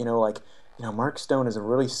up that Mark Stone is a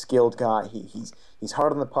really skilled guy. He's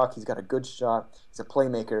hard on the puck. He's got a good shot. He's a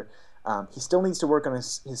playmaker. He still needs to work on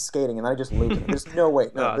his skating, and I just lose it. There's no way.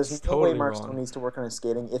 There's no way Mark Stone needs to work on his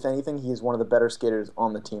skating. If anything, he is one of the better skaters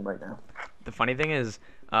on the team right now. The funny thing is,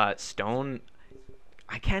 Stone,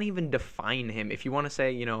 I can't even define him. If you want to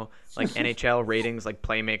say, like NHL ratings, like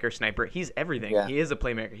playmaker, sniper, he's everything. Yeah. He is a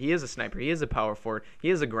playmaker. He is a sniper. He is a power forward. He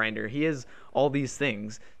is a grinder. He is all these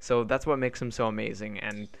things. So that's what makes him so amazing.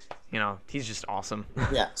 And he's just awesome.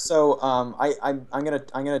 Yeah. So I'm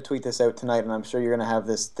gonna tweet this out tonight, and I'm sure you're gonna have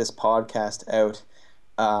this podcast out.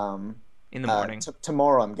 In the morning.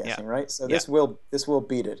 Tomorrow, I'm guessing, right? So this will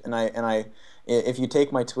beat it. And I if you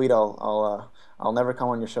take my tweet, I'll never come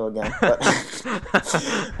on your show again. But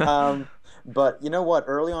but you know what?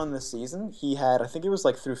 Early on this season, he had, I think it was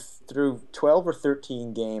like through 12 or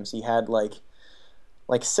 13 games, he had like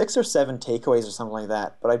 6 or 7 takeaways or something like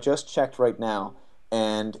that. But I just checked right now,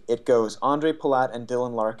 and it goes Andre Palat and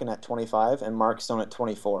Dylan Larkin at 25 and Mark Stone at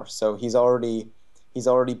 24. So he's already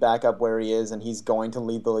back up where he is, and he's going to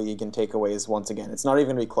lead the league in takeaways once again. It's not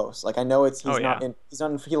even going to be close. Like I know he's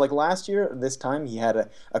not last year this time he had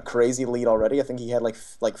a crazy lead already. I think he had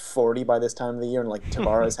like 40 by this time of the year, and like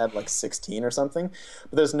Tavares had like 16 or something.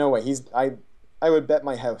 But there's no way I would bet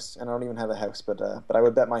my house, and I don't even have a house, but I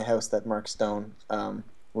would bet my house that Mark Stone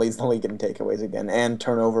leads the league in takeaways again and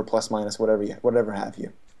turnover plus minus whatever have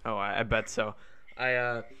you. Oh, I bet so.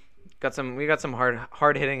 We got some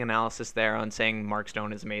hard hitting analysis there on saying Mark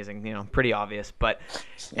Stone is amazing. Pretty obvious. But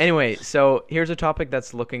anyway, so here's a topic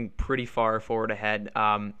that's looking pretty far forward ahead.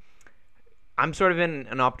 I'm sort of in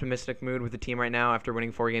an optimistic mood with the team right now after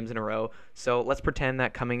winning 4 games in a row. So let's pretend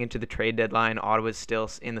that coming into the trade deadline, Ottawa's still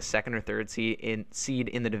in the second or third seed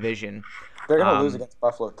in the division. They're gonna lose against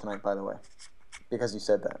Buffalo tonight, by the way, because you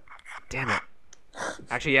said that. Damn it.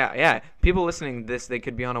 Actually, yeah. People listening to this, they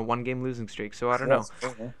could be on a 1-game losing streak, so I don't know.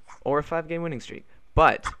 Okay. Or a 5-game winning streak.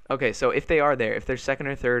 But, okay, so if they're second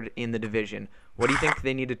or third in the division, what do you think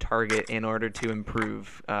they need to target in order to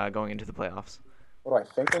improve going into the playoffs? What do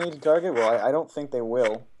I think they need to target? Well, I don't think they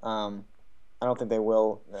will. I don't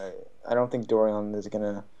think Dorion is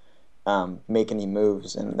going to make any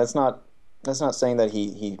moves, and that's not That's not saying that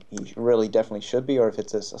he really definitely should be, or if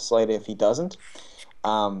it's a slight if he doesn't.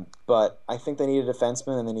 But I think they need a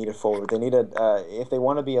defenseman and they need a forward. They need if they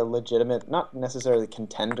want to be a legitimate, not necessarily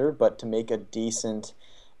contender, but to make a decent.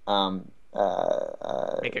 Um,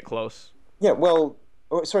 Make it close. yeah, well,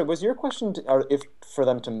 sorry, was your question if for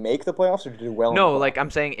them to make the playoffs or to do well in the No, playoffs? like I'm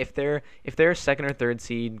saying, if they're second or third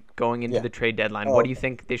seed going into Yeah. the trade deadline, what Oh, do you okay.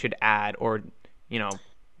 think they should add or, you know,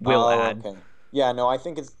 will Oh, add? okay. Yeah, no, I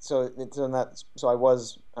think it's in that. So I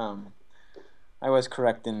was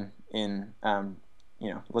correct in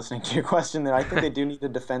listening to your question there. I think they do need a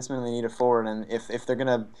defenseman and they need a forward, and if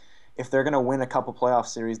they're gonna win a couple playoff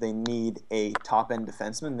series, they need a top end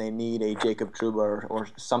defenseman. They need a Jacob Trouba or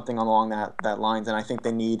something along that lines, and I think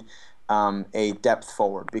they need a depth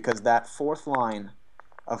forward because that fourth line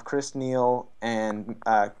of Chris Neal and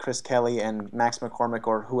Chris Kelly and Max McCormick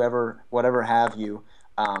or whoever, whatever have you,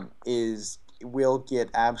 is will get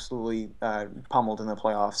absolutely pummeled in the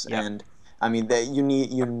playoffs. Yep. And I mean, that you need,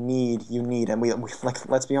 and we like.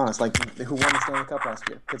 Let's be honest. Like, who won the Stanley Cup last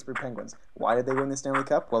year? Pittsburgh Penguins. Why did they win the Stanley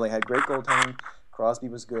Cup? Well, they had great goaltending. Crosby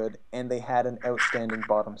was good, and they had an outstanding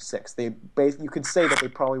bottom six. You could say that they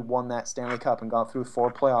probably won that Stanley Cup and got through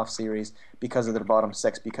 4 playoff series because of their bottom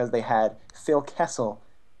six, because they had Phil Kessel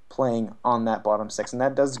playing on that bottom six, and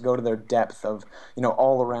that does go to their depth of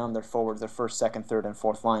all around their forwards, their first, second, third, and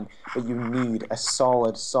fourth line. But you need a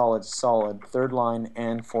solid third line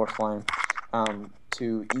and fourth line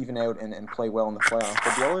to even out and play well in the playoffs.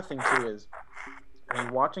 But the other thing too is, I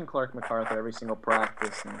mean, watching Clark MacArthur every single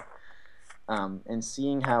practice and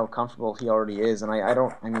seeing how comfortable he already is. And I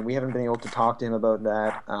mean, we haven't been able to talk to him about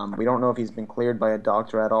that. We don't know if he's been cleared by a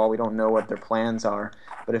doctor at all. We don't know what their plans are.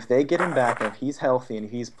 But if they get him back, and if he's healthy, and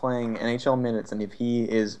if he's playing NHL minutes, and if he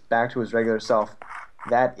is back to his regular self,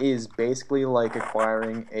 that is basically like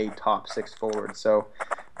acquiring a top six forward. So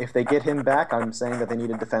if they get him back, I'm saying that they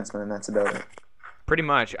need a defenseman, and that's about it. Pretty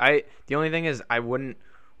much. The only thing is I wouldn't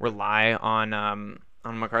rely on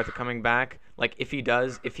MacArthur coming back. Like if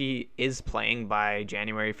he is playing by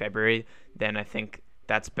January, February, then I think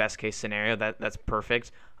that's best case scenario. That's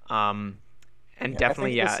perfect. And Yeah, I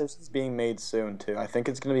definitely, think a yeah, decision's being made soon too. I think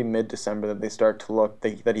it's going to be mid-December that they start to look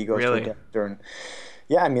that he goes to a really. doctor. And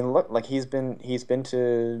yeah, I mean, look, like he's been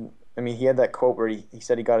to. I mean, he had that quote where he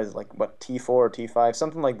said he got his like what T4 or T5,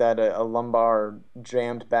 something like that, a lumbar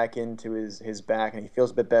jammed back into his back, and he feels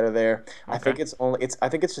a bit better there. Okay. I think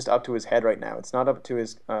it's just up to his head right now. It's not up to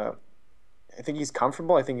his. I think he's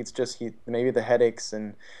comfortable. I think it's just he maybe the headaches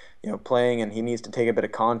and playing, and he needs to take a bit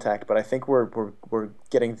of contact. But I think we're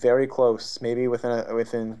getting very close, maybe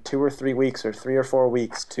within 2 or 3 weeks or 3 or 4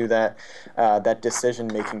 weeks to that decision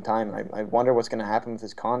making time. I wonder what's going to happen with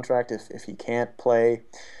his contract if he can't play.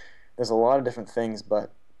 There's a lot of different things,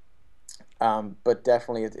 but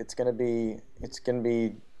definitely it's gonna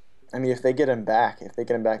be. I mean, if they get him back,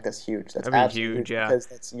 that's huge. That's That'd be absolutely huge, huge yeah. because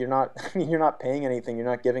that's you're not. I mean, you're not paying anything. You're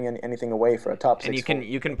not giving anything away for a top And six you can forward.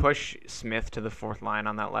 you can push Smith to the fourth line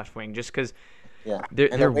on that left wing just because Yeah, their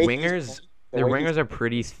and the their way he's playing, wingers the their way he's wingers are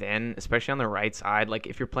pretty thin, especially on the right side. Like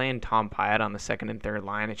if you're playing Tom Pyatt on the second and third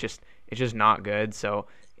line, it's just not good. So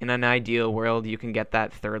in an ideal world, you can get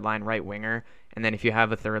that third line right winger, and then if you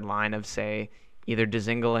have a third line of say either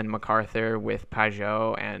Dzingel and MacArthur with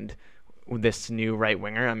Pajot and this new right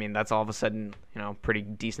winger, I mean that's all of a sudden pretty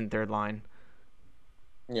decent third line.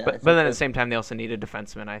 yeah, I But think then at the that. same time, they also need a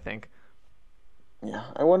defenseman. I think. Yeah,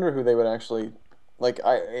 I wonder who they would actually like.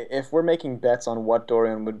 If we're making bets on what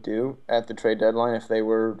Dorian would do at the trade deadline, if they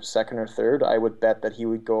were second or third, I would bet that he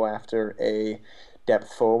would go after a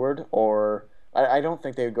depth forward, or I don't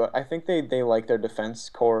think they would go. I think they like their defense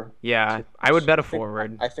core Yeah, too I would much. bet a I think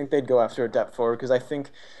forward. I think they'd go after a depth forward because I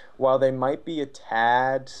think while they might be a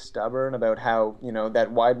tad stubborn about how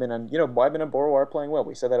that Weidman and Boro are playing well.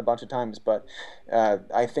 We said that a bunch of times, but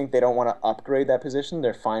I think they don't want to upgrade that position.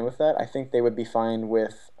 They're fine with that. I think they would be fine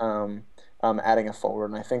with adding a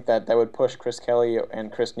forward, and I think that would push Chris Kelly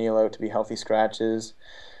and Chris Neal out to be healthy scratches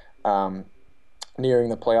um, nearing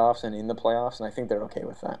the playoffs and in the playoffs, and I think they're okay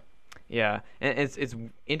with that. Yeah, and it's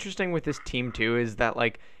interesting with this team too is that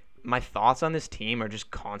like my thoughts on this team are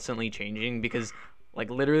just constantly changing because like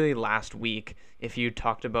literally last week if you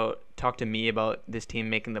talked to me about this team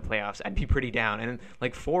making the playoffs, I'd be pretty down and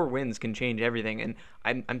like 4 wins can change everything and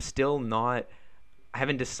I'm still not I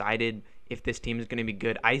haven't decided if this team is going to be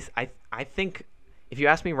good. I think if you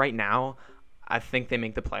ask me right now, I think they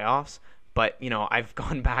make the playoffs, but I've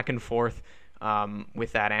gone back and forth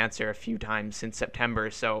with that answer a few times since September.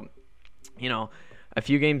 So you know, a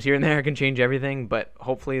few games here and there can change everything, but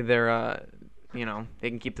hopefully they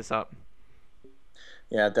can keep this up.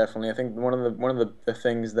 Yeah, definitely. I think one of the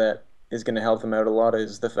things that is going to help them out a lot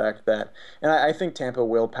is the fact that, and I think Tampa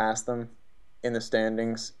will pass them in the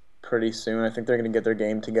standings pretty soon. I think they're going to get their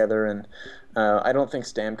game together, and I don't think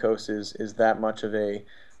Stamkos is that much of a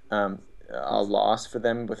loss for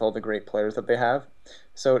them with all the great players that they have.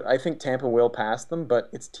 So I think Tampa will pass them, but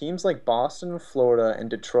it's teams like Boston, Florida, and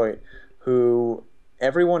Detroit who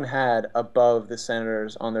everyone had above the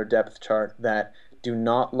Senators on their depth chart that do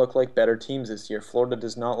not look like better teams this year. Florida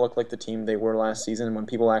does not look like the team they were last season when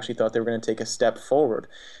people actually thought they were going to take a step forward.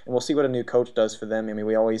 And we'll see what a new coach does for them. I mean,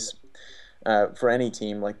 we always, for any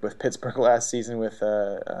team, like with Pittsburgh last season with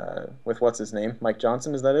what's his name? Mike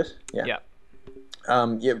Johnson, is that it? Yeah.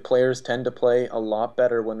 Players tend to play a lot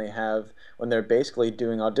better when they're basically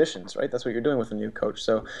doing auditions, right? That's what you're doing with a new coach.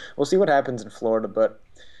 So we'll see what happens in Florida, but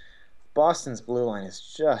Boston's blue line is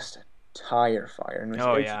just a tire fire. And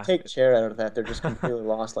if you take Chair out of that, they're just completely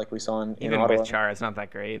lost, like we saw in Even Ottawa. with Char, it's not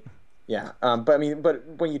that great. Yeah, but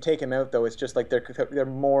when you take him out, though, it's just like they're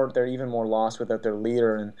even more lost without their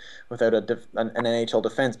leader and without an NHL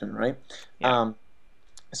defenseman, right? Yeah.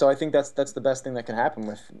 So I think that's the best thing that can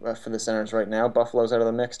happen for the Senators right now. Buffalo's out of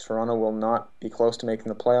the mix. Toronto will not be close to making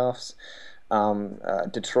the playoffs.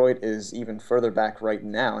 Detroit is even further back right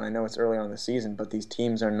now, and I know it's early on in the season, but these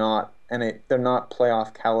teams are not, and they're not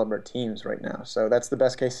playoff caliber teams right now. So that's the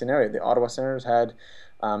best case scenario. The Ottawa Senators had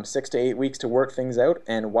 6 to 8 weeks to work things out,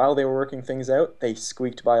 and while they were working things out, they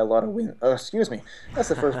squeaked by a lot of wins. Excuse me, that's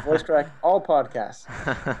the first voice crack all podcasts.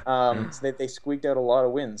 So they squeaked out a lot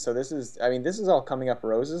of wins. So this is all coming up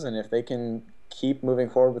roses, and if they can keep moving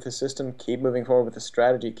forward with the system, keep moving forward with the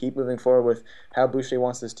strategy, keep moving forward with how Boucher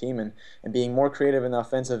wants this team, and being more creative in the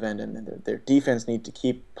offensive end, and their defense need to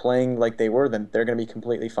keep playing like they were, then they're going to be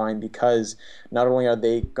completely fine, because not only are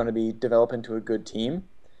they going to be developed into a good team,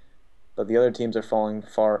 but the other teams are falling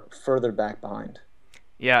further back behind.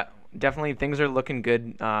 Yeah, definitely things are looking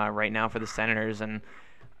good right now for the Senators, and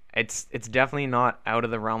it's definitely not out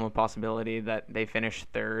of the realm of possibility that they finish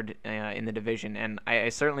third in the division. And I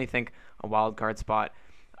certainly think a wild card spot,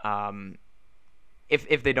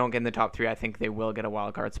 if they don't get in the top three, I think they will get a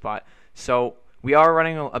wild card spot. So we are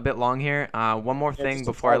running a bit long here. One more thing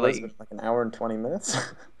before I let you... Like an hour and 20 minutes?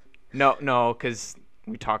 No, because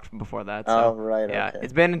we talked before that. So, oh, right, yeah, okay.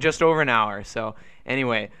 It's been just over an hour. So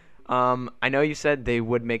anyway, I know you said they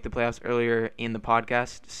would make the playoffs earlier in the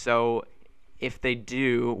podcast. So if they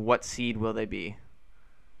do, what seed will they be?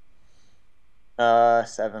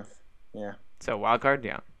 7th, yeah. So wild card,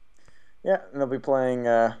 yeah. Yeah, and they'll be playing...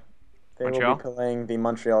 They Montreal? will be playing the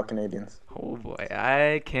Montreal Canadiens. Oh boy,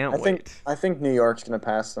 I can't wait. I think New York's going to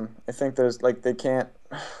pass them. I think they can't...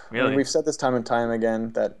 Really? I mean, we've said this time and time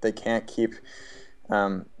again that they can't keep,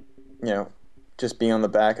 just being on the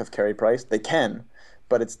back of Carey Price. They can,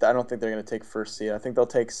 but I don't think they're going to take first seed. I think they'll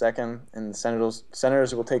take second, and the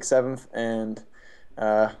Senators will take 7th, and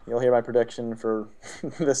you'll hear my prediction for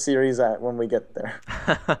the series when we get there.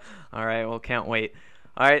 All right, well, can't wait.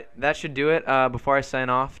 All right, that should do it. Before I sign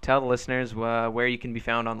off, tell the listeners where you can be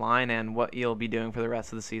found online and what you'll be doing for the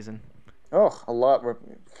rest of the season. Oh, a lot.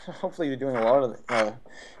 Hopefully, you're doing a lot of at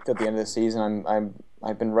the end of the season.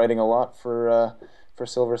 I've been writing a lot for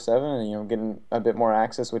Silver 7, and getting a bit more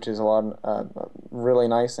access, which is a lot really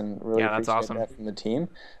nice, and really that's appreciate awesome. that from the team.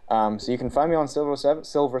 So you can find me on Silver 7.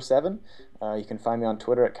 You can find me on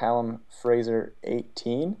Twitter at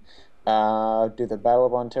CallumFraser18. Do the Battle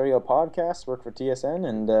of Ontario podcast, work for TSN,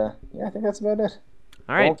 and I think that's about it.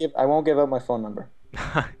 All right. I won't give out my phone number.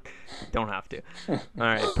 Don't have to. All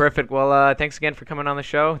right, perfect. Well, thanks again for coming on the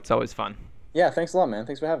show. It's always fun. Yeah, thanks a lot, man.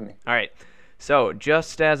 Thanks for having me. All right. So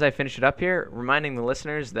just as I finish it up here, reminding the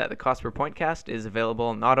listeners that the Cost Per Point cast is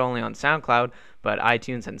available not only on SoundCloud, but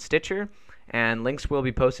iTunes and Stitcher, and links will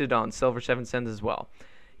be posted on Silver 7 Sends as well.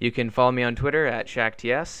 You can follow me on Twitter at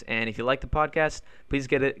ShackTS, and if you like the podcast, please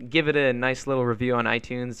give it a nice little review on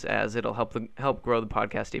iTunes, as it'll help grow the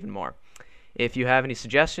podcast even more. If you have any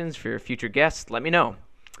suggestions for future guests, let me know.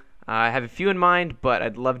 I have a few in mind, but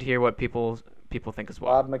I'd love to hear what people think as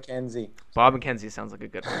well. Bob McKenzie Bob McKenzie sounds like a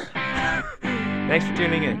good one. Thanks for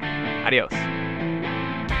tuning in. Adios.